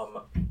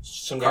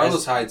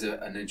 Carlos Hyde's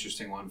an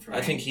interesting one for me.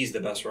 I think he's the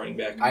best running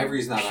back.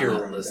 Ivory's not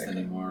on that list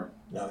anymore.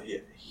 No,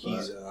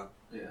 he's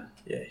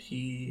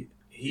he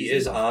he's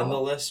is on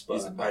the list,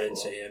 but I didn't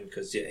say him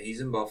because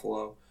he's in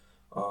Buffalo.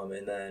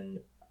 And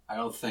then I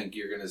don't think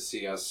you're gonna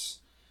see us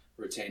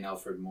retain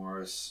Alfred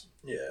Morris.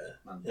 Yeah,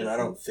 and I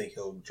don't think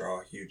he'll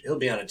draw huge. He'll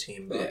be on a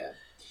team, but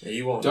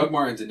you won't. Doug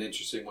Martin's an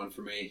interesting one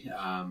for me.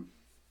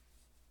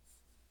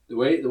 The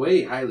way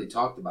he highly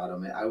talked about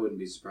him, I wouldn't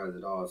be surprised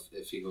at all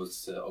if he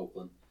goes to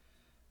Oakland.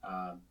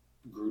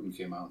 Gruden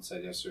came out and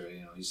said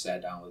yesterday, he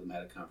sat down with him,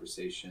 had a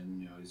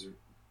conversation. He's a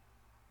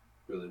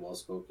really well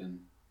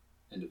spoken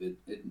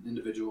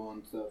individual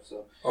and stuff.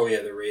 So. Oh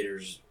yeah, the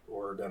Raiders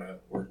are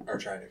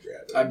trying to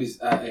grab it. I'd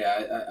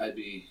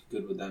be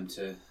good with them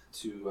to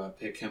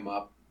pick him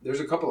up. There's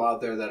a couple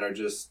out there that are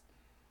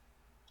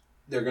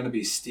they're going to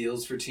be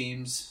steals for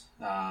teams,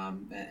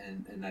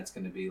 and that's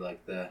going to be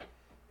like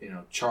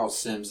Charles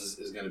Sims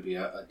is going to be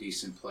a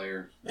decent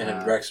player, and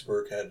then Rex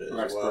Burkhead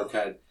as well.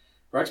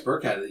 Rex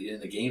Burkhead in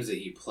the games that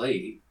he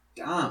played, he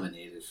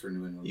dominated for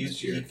New England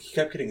this year. He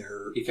kept getting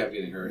hurt.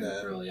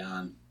 Early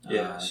on.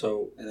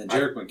 And then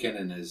Jerick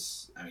McKinnon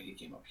he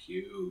came up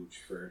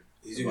huge for.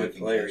 He's a good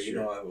player.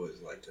 I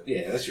always liked him.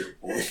 Yeah, that's your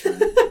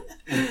boyfriend.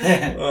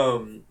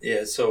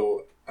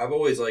 So I've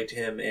always liked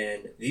him,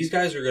 and these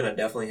guys are going to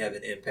definitely have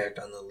an impact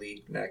on the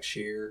league next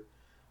year.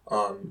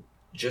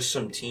 Just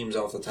some teams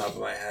off the top of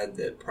my head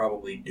that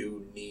probably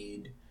do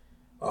need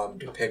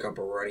to pick up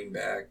a running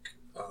back.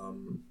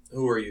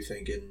 Who are you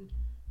thinking?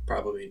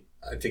 Probably,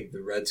 I think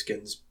the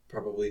Redskins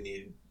probably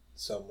need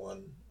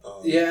someone.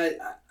 I'll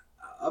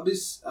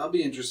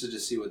be interested to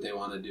see what they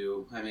want to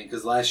do.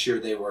 Because last year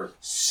they were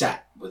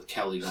set with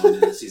Kelly going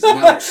into the season.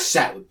 Now they're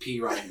set with P.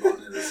 Ryan going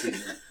into the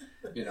season.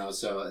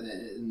 So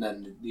and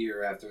then the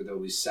year after they'll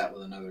be set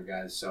with another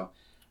guy. So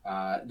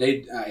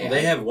they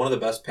have one of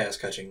the best pass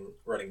catching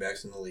running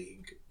backs in the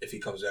league if he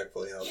comes back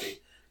fully healthy,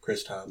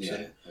 Chris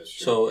Thompson. Yeah, that's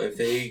true. So if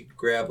they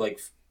grab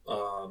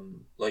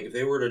if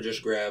they were to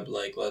just grab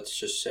let's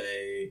just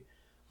say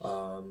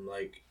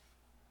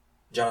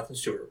Jonathan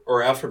Stewart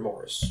or Alfred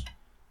Morris.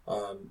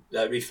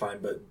 That'd be fine,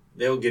 but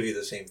they'll give you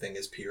the same thing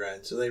as P.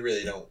 Ryan, so they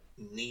really don't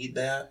need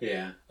that.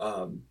 Yeah.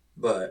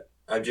 But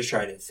I'm just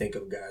trying to think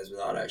of guys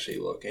without actually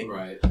looking.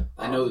 Right.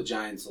 I know the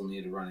Giants will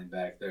need a running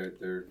back.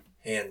 They're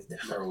hands down.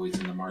 They're always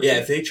in the market. Yeah,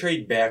 if they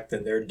trade back,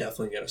 then they're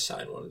definitely going to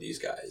sign one of these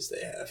guys.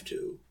 They have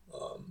to.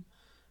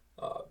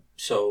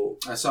 So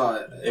I saw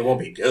it. It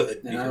won't be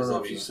good. And I don't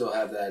know if you still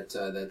have that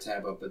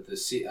tab up, but the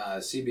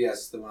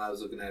CBS, the one I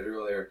was looking at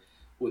earlier,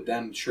 with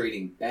them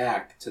trading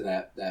back to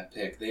that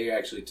pick, they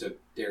actually took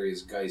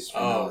Darius Geist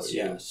from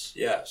LSU.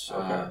 Yes.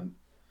 Okay.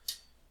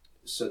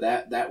 So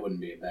that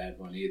wouldn't be a bad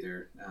one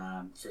either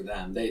for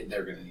them.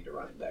 They're going to need a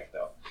running back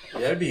though.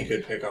 Yeah, that'd be a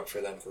good pickup for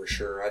them for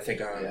sure. I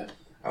think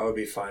I would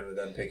be fine with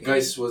them picking.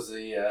 Geis was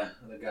the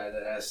guy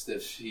that asked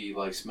if he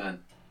likes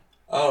men.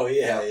 Oh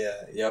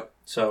yeah, yep.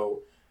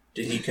 So,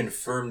 did he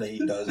confirm that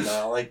he does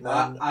not like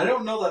men? I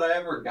don't know that I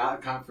ever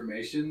got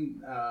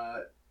confirmation.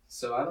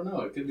 So I don't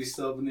know. It could be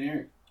still up in the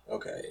air.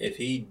 Okay, if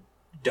he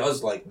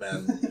does like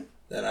men,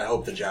 then I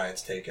hope the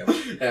Giants take him.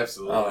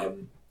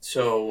 Absolutely.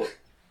 So,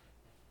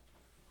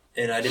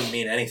 and I didn't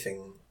mean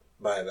anything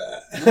by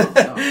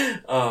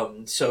that.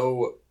 No.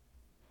 So,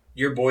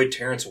 your boy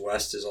Terrence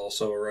West is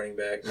also a running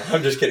back. No,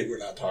 I'm just kidding. We're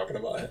not talking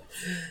about it.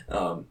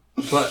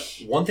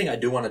 But one thing I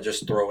do want to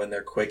just throw in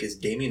there quick is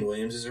Damian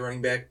Williams is a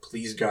running back.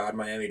 Please, God,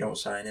 Miami, don't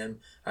sign him.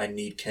 I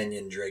need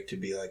Kenyon Drake to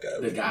be like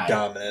a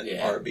dominant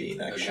RB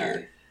next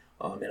year.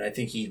 And I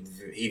think he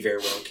very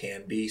well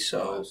can be.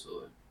 So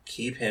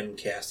keep him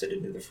casted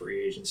into the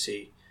free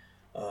agency.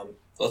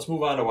 Let's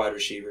move on to wide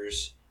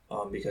receivers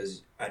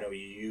because I know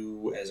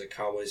you, as a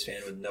Cowboys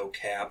fan with no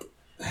cap,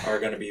 are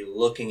going to be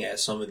looking at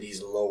some of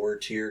these lower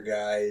tier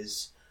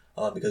guys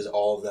because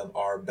all of them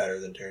are better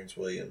than Terrence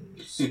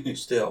Williams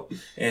still.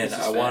 And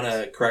I want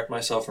to correct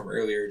myself from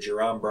earlier.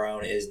 Jerron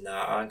Brown is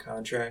not on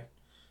contract,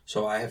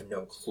 so I have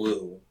no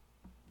clue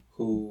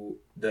who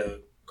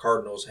the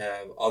Cardinals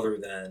have other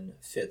than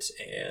Fitz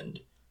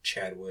and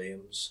Chad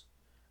Williams.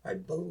 I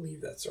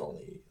believe that's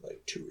only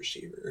like 2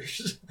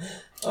 receivers.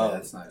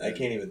 That's not good. I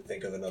can't even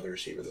think of another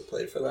receiver that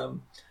played for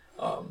them.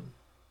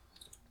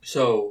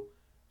 So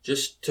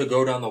just to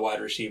go down the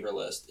wide receiver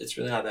list, it's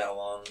really not that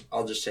long.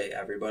 I'll just say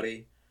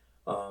everybody.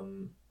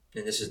 And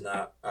this is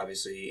not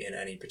obviously in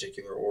any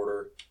particular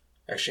order.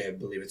 Actually, I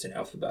believe it's in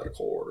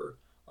alphabetical order.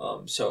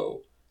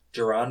 So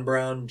Jerron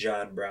Brown,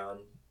 John Brown,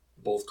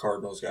 both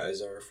Cardinals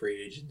guys are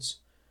free agents.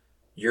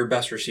 Your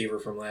best receiver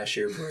from last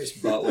year, Bryce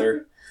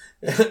Butler.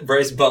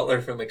 Bryce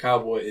Butler from the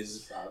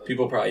Cowboys.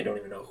 People probably don't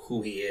even know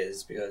who he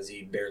is because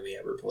he barely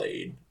ever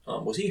played.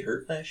 Was he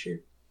hurt last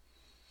year?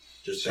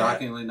 Just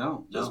shockingly,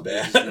 no. Just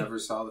bad. He just never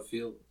saw the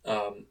field.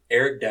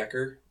 Eric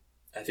Decker,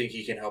 I think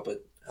he can help a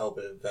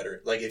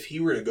veteran. Like if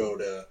he were to go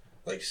to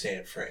like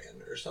San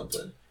Fran or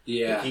something,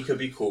 like, he could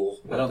be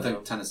cool. I don't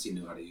think Tennessee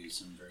knew how to use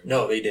him very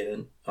well. No, they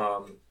didn't.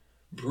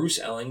 Bruce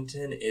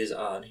Ellington is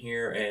on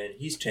here, and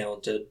he's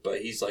talented,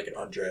 but he's like an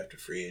undrafted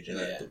free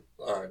agent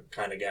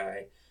kind of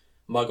guy.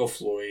 Michael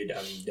Floyd,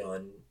 I'm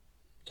done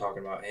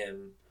talking about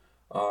him.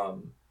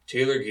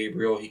 Taylor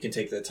Gabriel, he can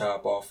take the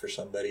top off for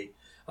somebody.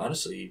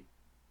 Honestly,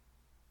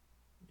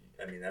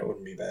 I mean, that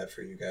wouldn't be bad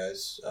for you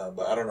guys,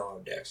 but I don't know how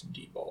Daxton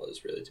D-ball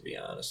is, really, to be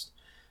honest.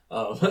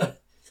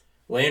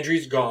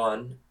 Landry's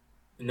gone,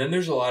 and then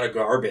there's a lot of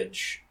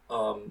garbage.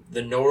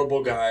 The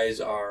notable guys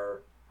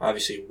are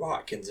obviously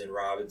Watkins and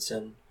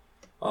Robinson,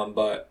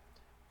 but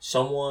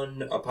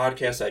a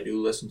podcast I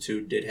do listen to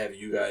did have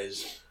you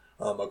guys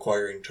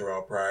acquiring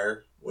Terrell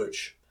Pryor,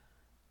 which,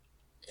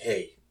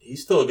 hey,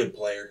 he's still a good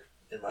player,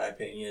 in my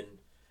opinion.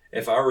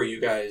 If I were you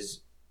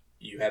guys,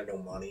 you have no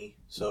money,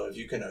 so if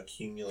you can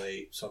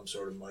accumulate some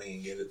sort of money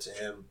and give it to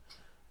him,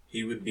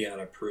 he would be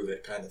on a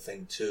prove-it kind of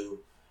thing,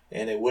 too.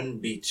 And it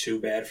wouldn't be too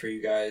bad for you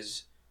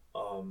guys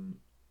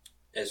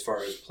as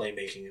far as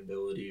playmaking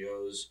ability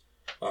goes.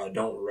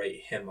 Don't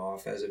write him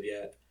off as of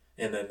yet.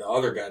 And then the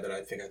other guy that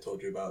I think I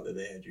told you about that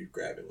they had you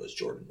grabbing was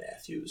Jordan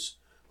Matthews.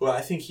 Well,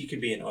 I think he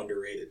could be an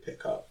underrated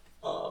pickup.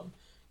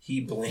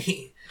 He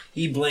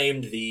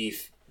blamed the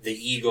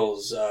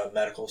Eagles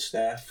medical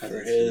staff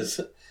for his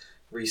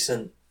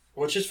recent,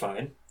 which is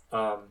fine.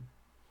 I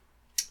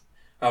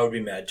would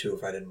be mad too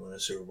if I didn't win a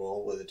Super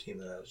Bowl with a team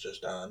that I was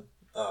just on.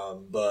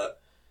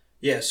 But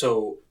yeah,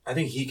 so I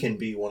think he can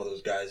be one of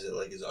those guys that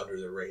like is under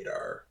the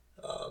radar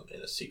in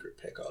a secret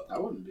pickup. I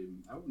wouldn't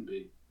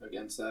be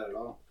against that at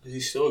all.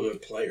 He's still a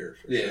good player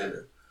for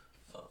sure.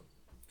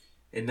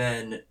 And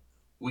then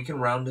we can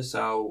round this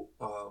out.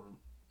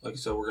 Like I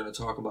said, we're going to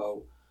talk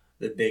about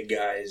the big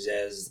guys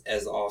as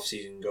the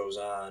offseason goes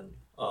on.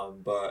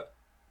 But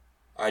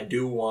I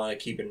do want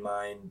to keep in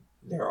mind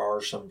there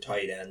are some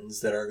tight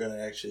ends that are going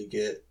to actually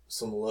get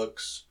some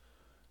looks.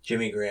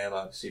 Jimmy Graham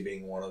obviously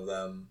being one of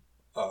them.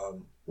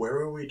 Where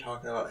were we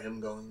talking about him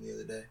going the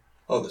other day?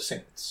 Oh, the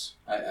Saints.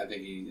 I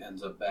think he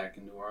ends up back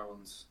in New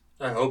Orleans.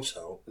 I hope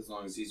so. As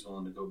long as he's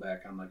willing to go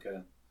back on like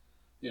a,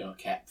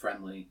 cap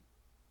friendly.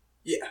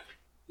 Yeah.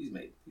 He's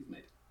made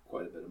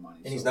quite a bit of money.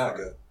 And he's not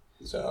good.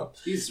 So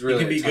he's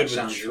really he can be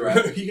good with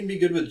Drew. He can be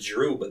good with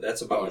Drew, but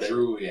that's about it.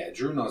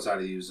 Drew knows how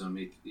to use him.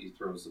 He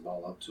throws the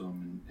ball up to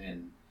him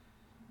and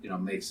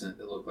makes it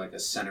look like a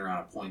center on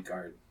a point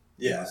guard.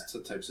 Yeah. It's a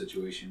type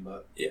situation,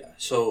 but yeah.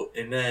 So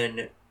and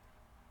then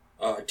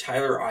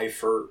Tyler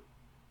Eifert,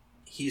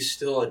 he's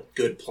still a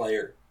good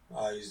player.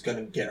 He's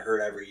gonna get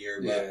hurt every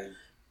year, but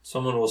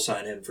someone will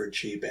sign him for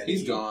cheap. And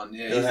he's gone.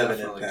 Yeah, he's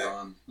definitely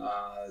gone.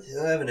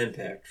 He'll have an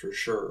impact for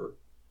sure.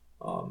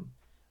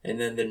 And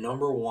then the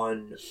number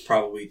one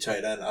probably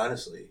tight end,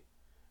 honestly,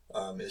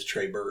 is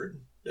Trey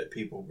Burton that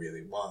people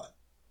really want.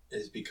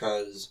 Is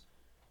because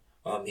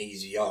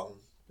he's young.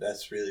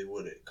 That's really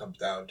what it comes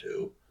down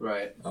to.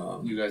 Right.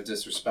 You guys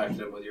disrespected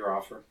him with your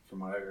offer,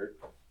 from what I heard.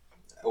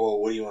 Well,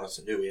 what do you want us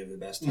to do? We have the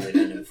best tight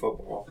end in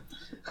football.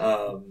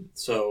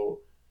 So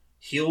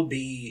he'll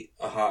be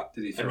a hot.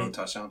 Did he throw a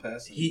touchdown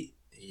pass? He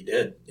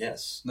did.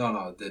 Yes.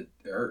 No, it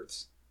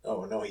hurts.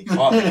 Oh no, he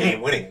caught the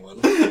game-winning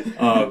one.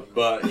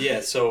 But yeah,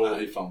 so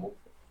he fumbled.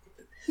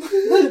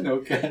 No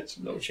catch,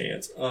 no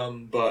chance.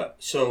 But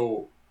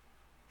so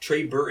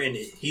Trey Burton,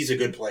 he's a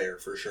good player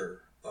for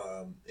sure.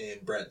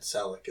 And Brent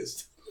Selleck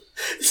is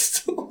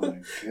still. Oh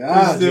my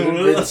God,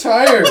 dude,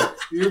 retire!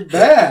 You're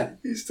bad.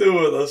 He's still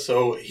with us,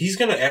 so he's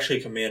gonna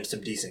actually command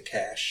some decent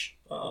cash.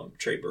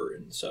 Trey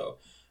Burton, so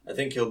I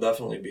think he'll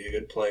definitely be a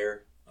good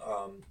player.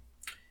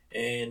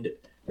 And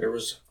there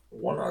was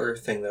one other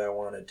thing that I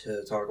wanted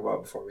to talk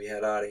about before we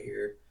head out of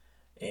here,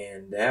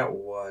 and that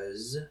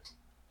was,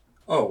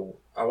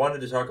 I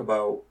wanted to talk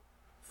about,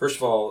 first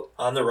of all,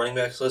 on the running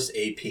backs list,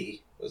 AP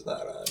was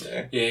not on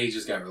there. Yeah, he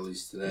just got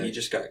released today. He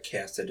just got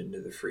casted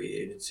into the free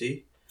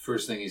agency.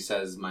 First thing he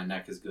says, my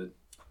neck is good.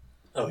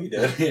 Oh, he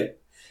did? Yeah.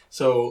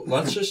 So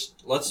let's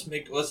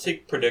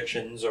take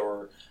predictions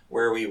or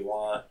where we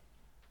want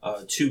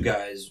two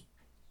guys.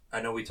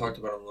 I know we talked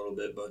about him a little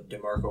bit, but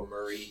DeMarco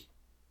Murray,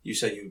 you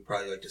said you'd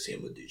probably like to see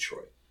him with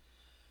Detroit.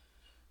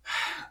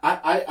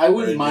 I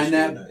wouldn't mind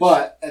that, nice.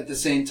 But at the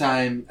same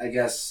time, I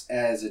guess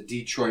as a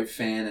Detroit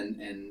fan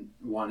and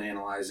one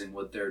analyzing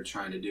what they're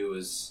trying to do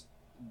is,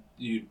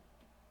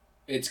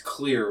 it's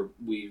clear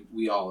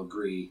we all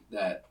agree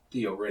that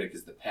Theo Riddick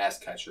is the pass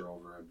catcher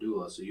over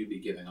Abdullah, so you'd be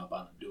giving up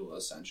on Abdullah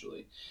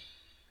essentially.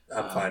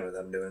 I'm fine with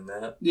them doing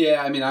that.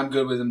 Yeah, I mean, I'm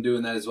good with them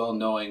doing that as well,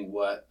 knowing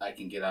what I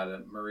can get out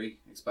of Murray,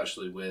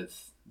 especially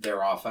with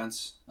their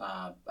offense.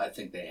 I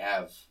think they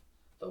have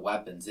the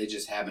weapons. They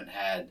just haven't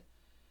had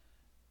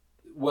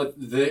what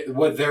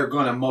they're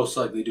going to most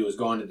likely do is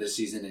go into this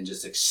season and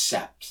just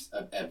accept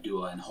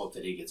Abdullah and hope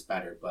that he gets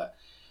better. But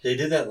they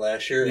did that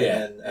last year,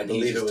 and I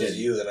believe it was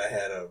you that I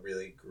had a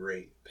really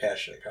great,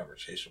 passionate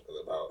conversation with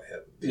about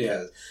him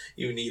because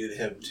you needed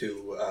him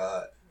to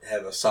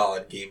have a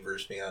solid game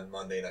versus me on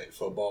Monday Night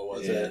Football,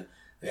 was it?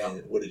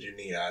 And what did you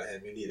need out of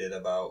him? You needed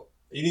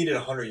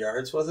 100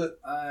 yards, was it?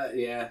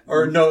 Yeah.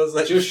 Or no, it was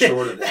like just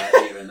short of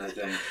that even, I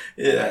think.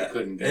 Yeah. I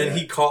couldn't get and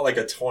he caught like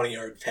a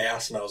 20-yard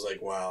pass, and I was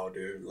like, wow,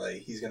 dude,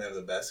 like he's going to have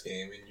the best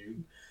game, and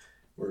you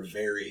were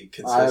very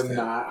consistent. I'm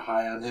not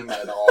high on him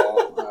at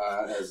all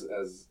as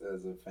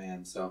a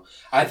fan. So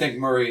I think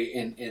Murray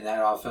in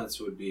that offense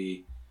would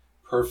be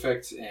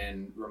perfect,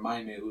 and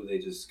remind me who they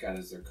just got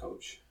as their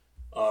coach.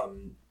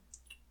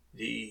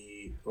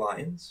 The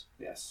Lions?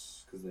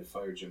 Yes, because they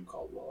fired Jim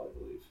Caldwell, I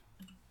believe.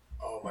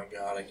 Oh my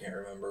God, I can't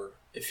remember.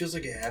 It feels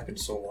like it happened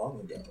so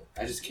long ago.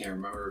 I just can't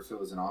remember if it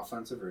was an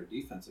offensive or a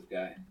defensive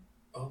guy.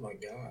 Oh my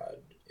God,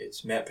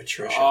 it's Matt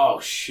Patricia. Oh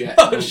shit!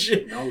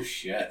 Shit! No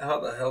shit! How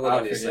the hell did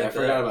Obviously, I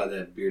forgot about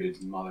that bearded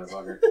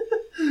motherfucker.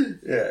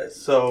 Yeah,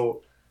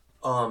 so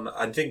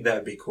I think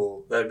that'd be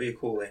cool. That'd be a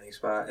cool landing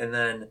spot, and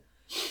then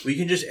we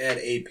can just add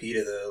AP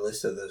to the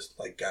list of this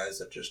like guys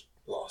that just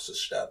lost a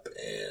step,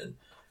 and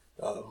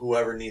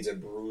whoever needs a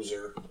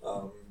bruiser,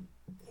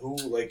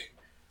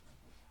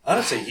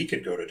 honestly, he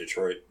could go to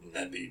Detroit, and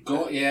that'd be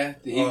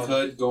he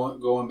could.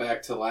 Going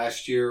back to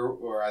last year,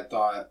 where I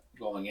thought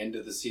going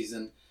into the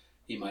season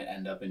he might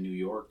end up in New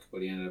York,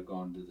 but he ended up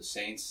going to the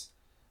Saints.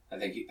 I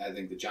think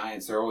the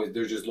Giants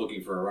they're just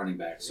looking for a running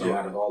back. So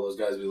out of all those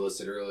guys we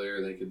listed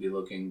earlier, they could be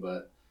looking,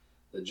 but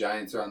the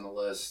Giants are on the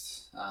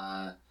list.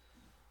 I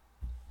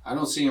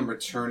don't see him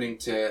returning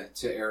to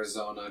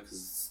Arizona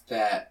because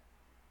that,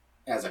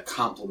 as a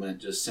compliment,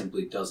 just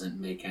simply doesn't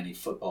make any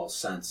football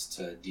sense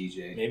to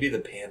DJ. Maybe the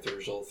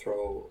Panthers will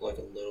throw like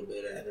a little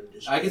bit at him.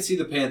 I could see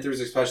the Panthers,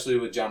 especially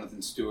with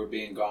Jonathan Stewart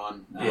being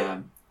gone.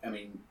 Yeah. I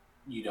mean,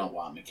 you don't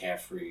want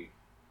McCaffrey.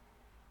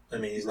 I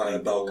mean, he's not a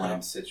bell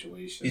line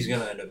situation. He's going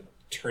to end up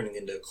turning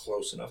into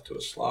close enough to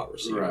a slot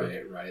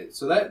receiver. Right.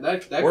 So that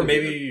or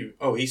maybe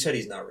he said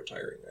he's not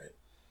retiring, right?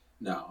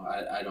 No,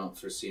 I don't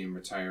foresee him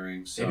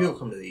retiring. So maybe he'll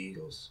come to the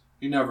Eagles.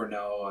 You never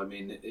know. I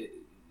mean,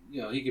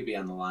 he could be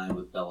on the line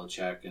with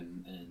Belichick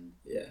and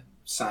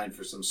sign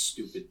for some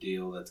stupid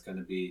deal that's going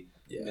to be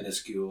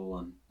minuscule,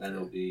 and then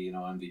he'll be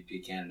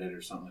MVP candidate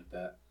or something like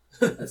that.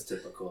 That's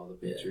typical of the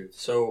Patriots.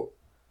 Yeah. So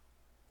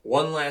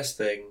one last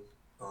thing,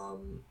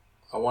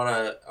 I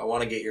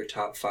wanna get your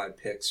top 5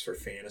 picks for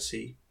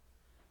fantasy.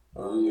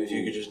 If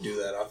you could just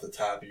do that off the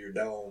top of your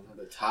dome.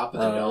 The top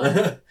of the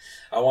dome.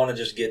 I want to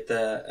just get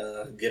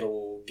that, get a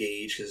little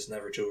gauge because it's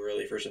never too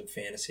early for some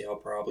fantasy. I'll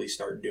probably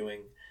start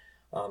doing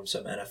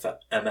some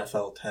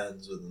MFL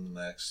 10s within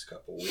the next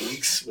couple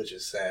weeks, which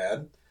is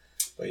sad.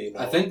 But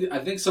I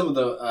think some of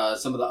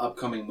the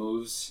upcoming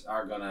moves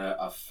are gonna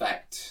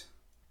affect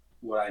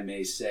what I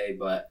may say,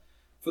 but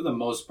for the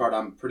most part,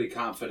 I'm pretty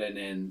confident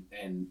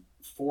in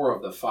 4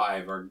 of the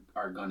 5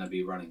 are gonna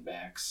be running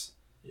backs.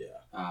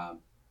 Yeah.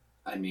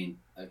 I mean,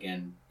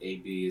 again,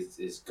 AB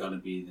is gonna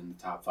be in the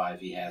top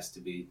 5. He has to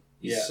be.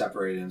 He's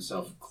separated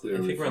himself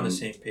clearly. I think we're on the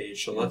same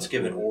page, so let's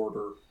give an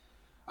order.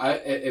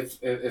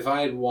 If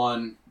I had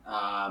one,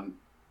 I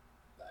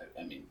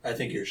mean, I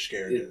think you're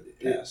scared to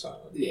pass on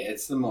him. Yeah,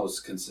 it's the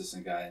most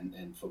consistent guy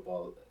in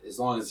football. As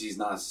long as he's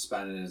not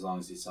suspended and as long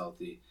as he's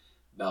healthy,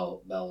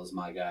 Bell is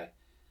my guy.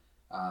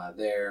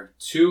 There.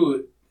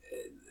 2,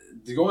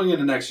 going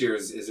into next year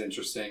is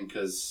interesting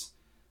because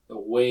the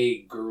way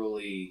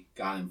Gurley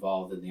got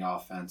involved in the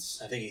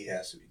offense, I think he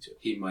has to be too.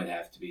 He might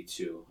have to be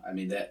too. I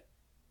mean that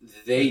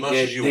they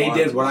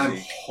did what I'm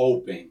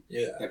hoping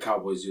the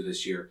Cowboys do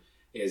this year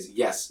is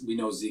yes, we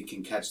know Zeke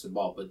can catch the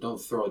ball, but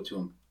don't throw it to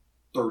him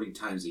 30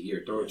 times a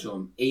year. Throw it to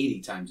him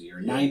 80 times a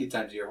year, 90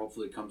 times a year.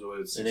 Hopefully, it comes away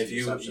with 60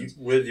 receptions.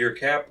 With your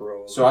cap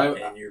roll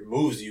and your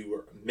moves,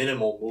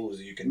 minimal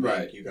moves you can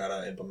make, you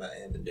gotta implement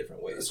him in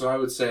different ways. So I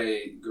would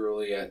say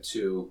Gurley at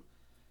 2,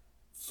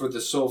 for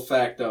the sole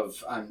fact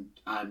of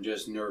I'm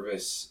just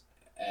nervous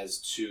as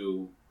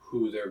to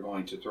who they're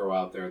going to throw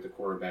out there at the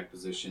quarterback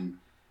position.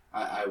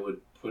 I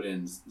would put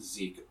in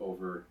Zeke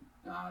over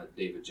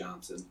David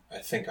Johnson. I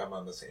think I'm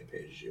on the same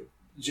page as you.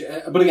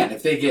 But again,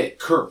 if they get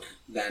Kirk,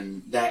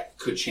 then that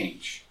could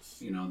change.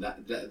 You know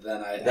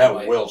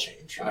that will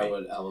change. I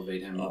would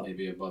elevate him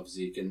maybe above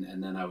Zeke,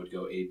 and then I would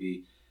go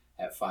AB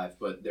at 5.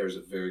 But there's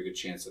a very good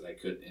chance that I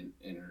could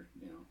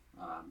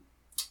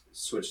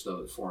switch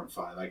the 4 and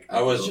 5.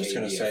 I was just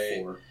gonna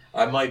say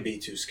I might be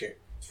too scared.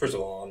 First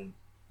of all,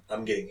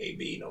 I'm getting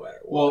AB no matter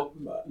what.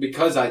 Well,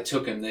 because I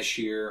took him this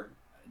year,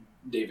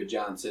 David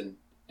Johnson,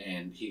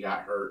 and he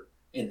got hurt.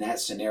 In that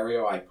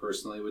scenario, I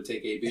personally would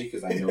take AB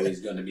because I know he's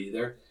going to be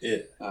there. Yeah.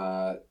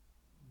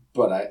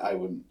 But I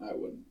wouldn't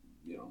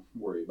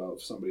worry about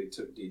if somebody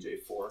took DJ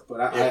 4.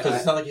 But because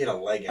it's not like he had a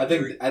leg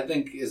injury. I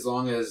think as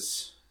long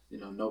as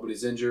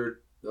nobody's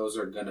injured, those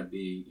are going to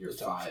be your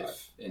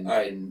 5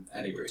 in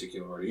any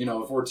particular order.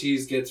 If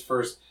Ortiz gets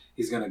first,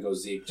 he's going to go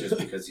Zeke just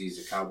because he's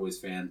a Cowboys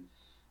fan.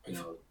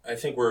 I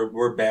think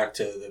we're back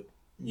to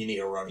you need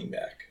a running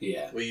back.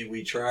 Yeah.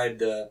 We tried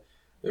the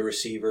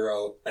receiver,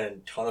 and a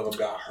ton of them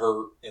got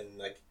hurt,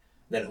 and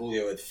then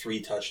Julio had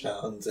 3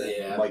 touchdowns,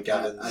 and Mike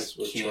Evans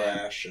was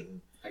trash, and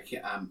I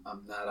can't. I'm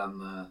not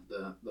on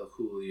the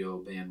Julio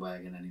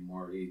bandwagon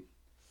anymore.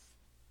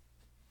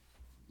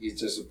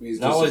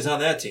 He's always on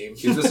that team.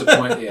 He's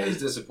disappointing. Yeah,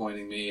 he's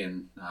disappointing me,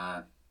 and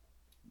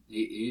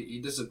he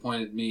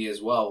disappointed me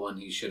as well when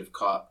he should have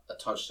caught a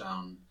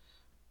touchdown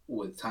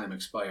with time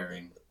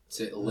expiring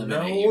to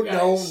eliminate you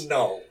guys.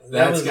 No.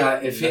 That's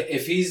got if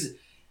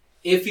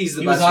he's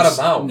the best, out of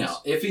bounds. No,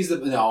 if he's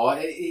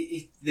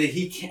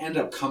he can end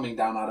up coming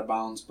down out of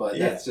bounds, but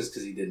that's just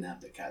because he didn't have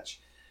the catch.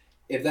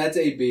 If that's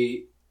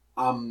AB,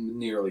 I'm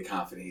nearly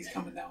confident he's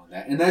coming down with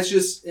that, and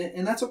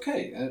that's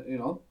okay.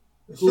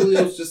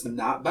 Julio's just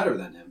not better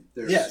than him.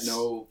 There's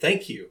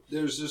thank you.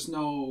 There's just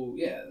no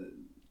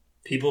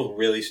People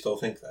really still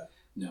think that.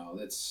 No,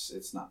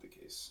 it's not the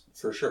case.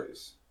 For sure.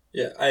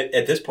 Yeah,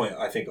 at this point,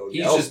 I think Odell's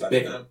he's just better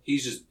bigger. than him.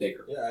 He's just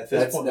bigger. Yeah, at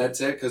this point. That's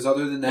it. Because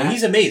other than that,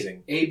 he's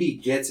amazing. AB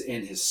gets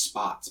in his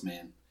spots,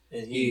 man.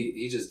 And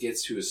he just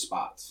gets to his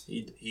spots.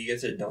 He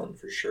gets it done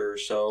for sure.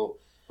 So,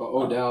 but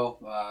Odell,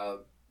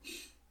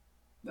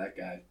 that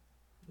guy.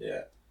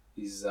 Yeah,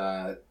 he's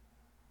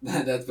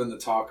that's been the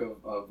talk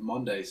of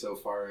Monday so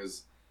far,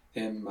 is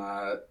him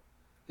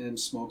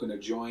smoking a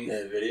joint,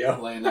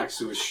 video, laying next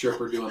to a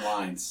stripper doing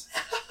lines.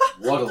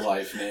 What a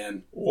life,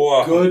 man.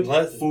 Whoa, good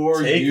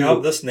for you. Take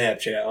out the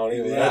Snapchat on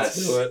him.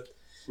 Let's do it.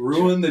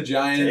 Ruin the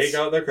Giants. Take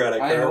out the credit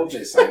card. I hope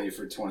they sign you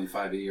for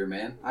 $25 a year,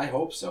 man. I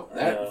hope so.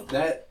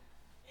 That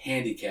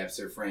handicaps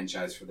their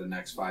franchise for the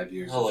next 5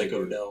 years. I like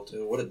Odell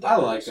too. What a dumbass. I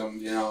like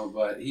him,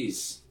 but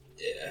he's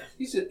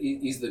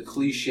the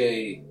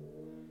cliche.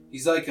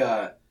 He's like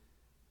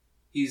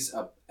he's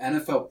a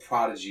NFL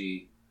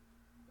prodigy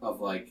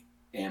of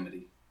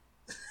Amity.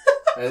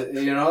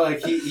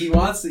 He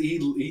wants to,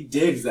 he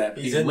digs that.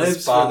 He lives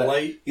the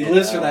spotlight. He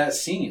lives for that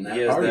scene. That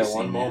he party has that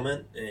scene, one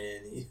moment,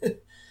 and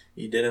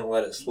he didn't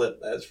let it slip.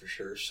 That's for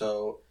sure.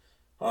 So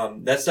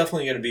that's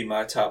definitely going to be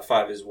my top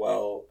 5 as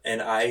well.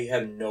 And I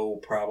have no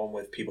problem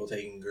with people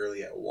taking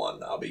Gurley at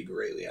 1. I'll be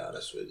greatly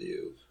honest with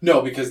you.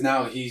 No, because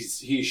now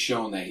he's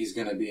shown that he's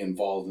going to be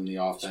involved in the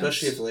offense,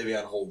 especially if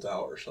Le'Veon holds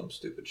out or some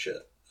stupid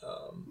shit.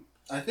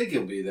 I think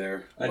he'll be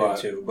there. I do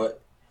too,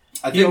 but.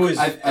 I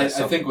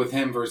think with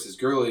him versus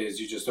Gurley is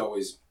you just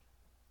always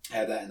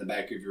had that in the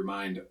back of your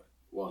mind.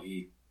 Well,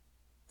 he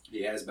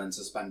has been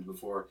suspended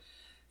before.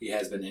 He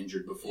has been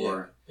injured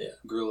before. Yeah.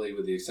 Gurley,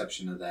 with the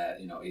exception of that,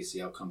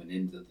 ACL coming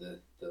into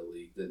the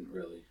league, didn't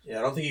really. Yeah,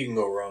 I don't think you can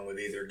go wrong with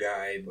either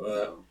guy.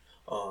 But,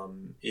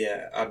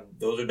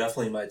 those are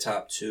definitely my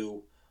top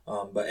 2.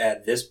 But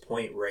at this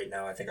point right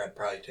now, I think I'd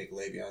probably take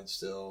Le'Veon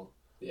still.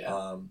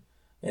 Yeah.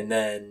 And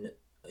then,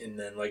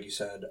 like you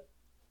said,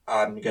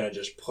 I'm gonna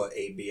just put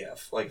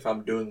ABF. If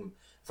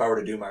I were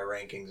to do my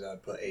rankings,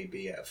 I'd put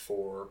AB at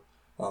 4,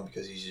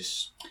 because he's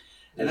just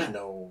there's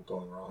no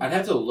going wrong. I'd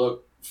have to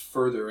look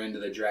further into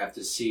the draft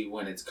to see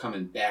when it's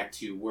coming back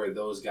to where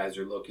those guys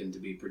are looking to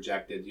be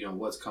projected.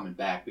 What's coming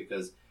back,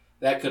 because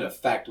that could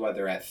affect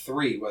whether at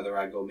 3 whether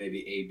I go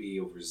maybe AB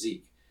over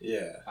Zeke.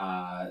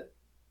 Yeah.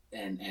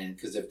 And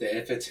because if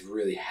it's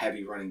really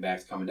heavy running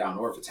backs coming down,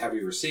 or if it's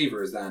heavy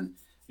receivers, then.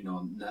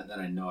 Then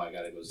I know I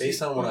got to go.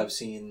 Based on what I've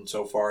seen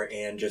so far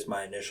and just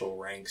my initial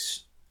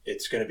ranks,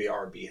 it's going to be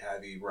RB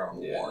heavy round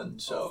 1.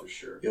 So for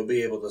sure. You'll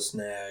be able to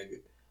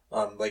snag,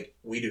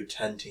 we do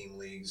 10-team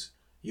leagues,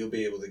 you'll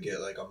be able to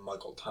get like a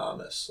Michael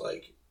Thomas,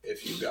 like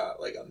if you got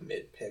like a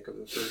mid pick of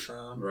the first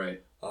round.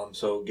 Right.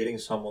 So getting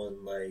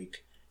someone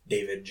like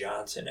David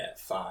Johnson at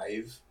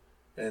 5,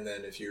 and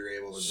then if you're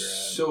able to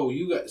grab. So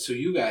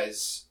you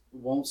guys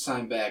won't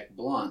sign back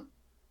Blunt.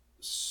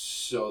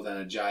 So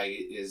then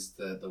Ajayi is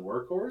the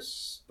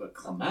workhorse, but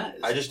Clement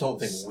is. I just don't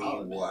think we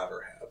will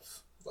ever have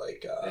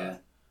like.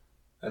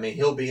 I mean,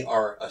 he'll be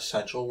our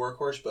essential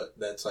workhorse, but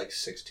that's like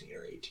 16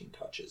 or 18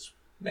 touches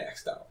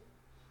maxed out.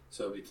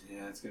 So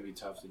it's gonna be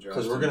tough to draw.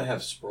 Because we're gonna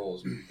have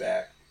Sproles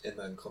back, and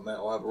then Clement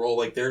will have a role.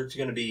 Like there's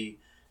gonna be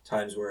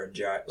times where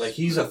Ajayi, like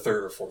he's a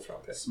 3rd or 4th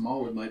round pick.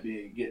 Smallwood might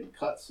be getting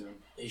cut soon.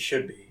 He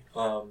should be.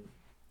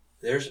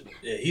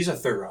 He's a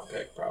 3rd round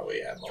pick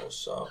probably at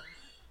most. So,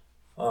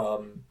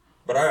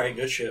 but all right,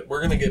 good shit.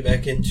 We're gonna get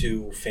back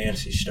into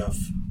fantasy stuff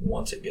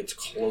once it gets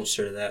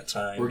closer to that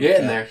time. We're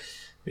getting there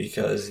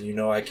because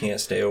I can't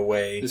stay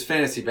away. This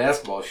fantasy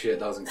basketball shit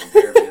doesn't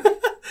compare, man.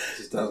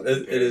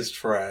 It is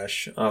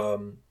trash.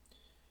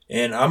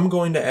 And I'm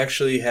going to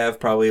actually have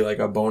probably like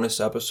a bonus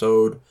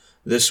episode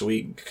this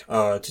week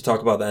to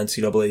talk about the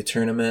NCAA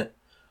tournament.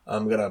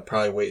 I'm gonna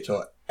probably wait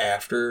till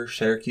after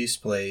Syracuse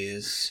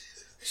plays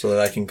so that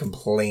I can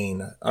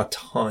complain a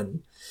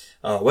ton.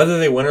 Whether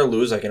they win or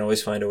lose, I can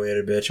always find a way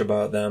to bitch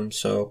about them.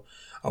 So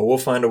I will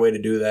find a way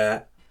to do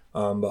that.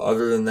 But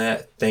other than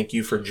that, thank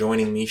you for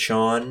joining me,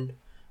 Sean.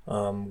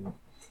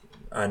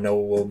 I know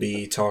we'll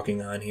be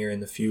talking on here in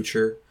the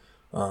future.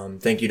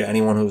 Thank you to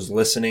anyone who's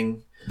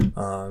listening.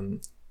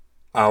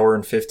 Hour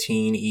and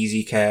 15,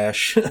 easy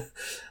cash.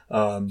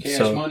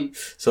 Money.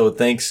 So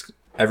thanks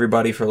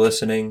everybody for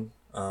listening.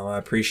 I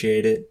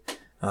appreciate it.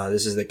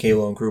 This is the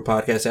Calo and Crew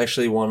Podcast.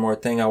 Actually, one more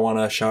thing. I want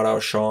to shout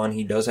out Sean.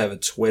 He does have a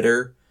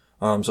Twitter.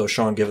 So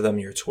Sean, give them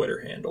your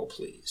Twitter handle,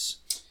 please.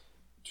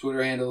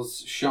 Twitter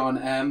handle's Sean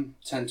M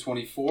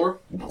 1024.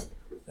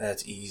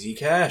 That's easy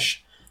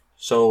cash.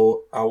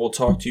 So I will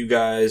talk to you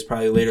guys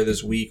probably later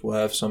this week. We'll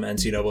have some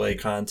NCAA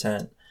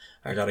content.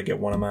 I got to get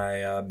one of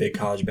my big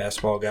college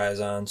basketball guys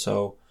on.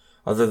 So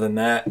other than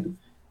that,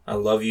 I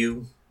love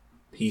you.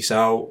 Peace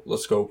out.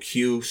 Let's go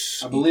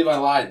Cuse. I believe I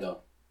lied, though.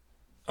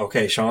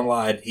 Okay, Sean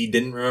lied. He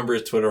didn't remember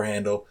his Twitter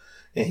handle.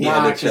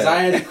 Because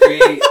I had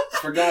to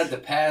forgot the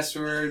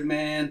password,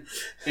 man.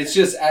 It's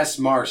just S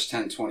Marsh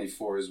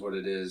 1024 is what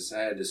it is.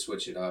 I had to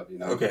switch it up,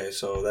 Okay,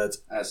 so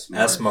that's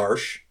S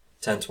Marsh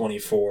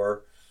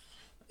 1024.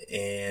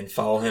 And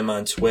follow him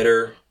on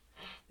Twitter.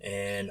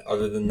 And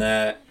other than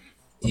that,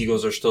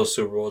 Eagles are still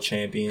Super Bowl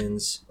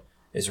champions.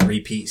 It's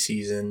repeat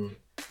season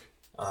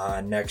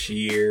next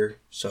year,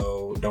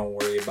 so don't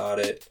worry about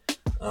it.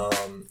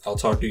 I'll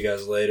talk to you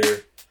guys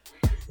later.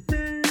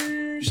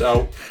 Peace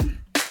out.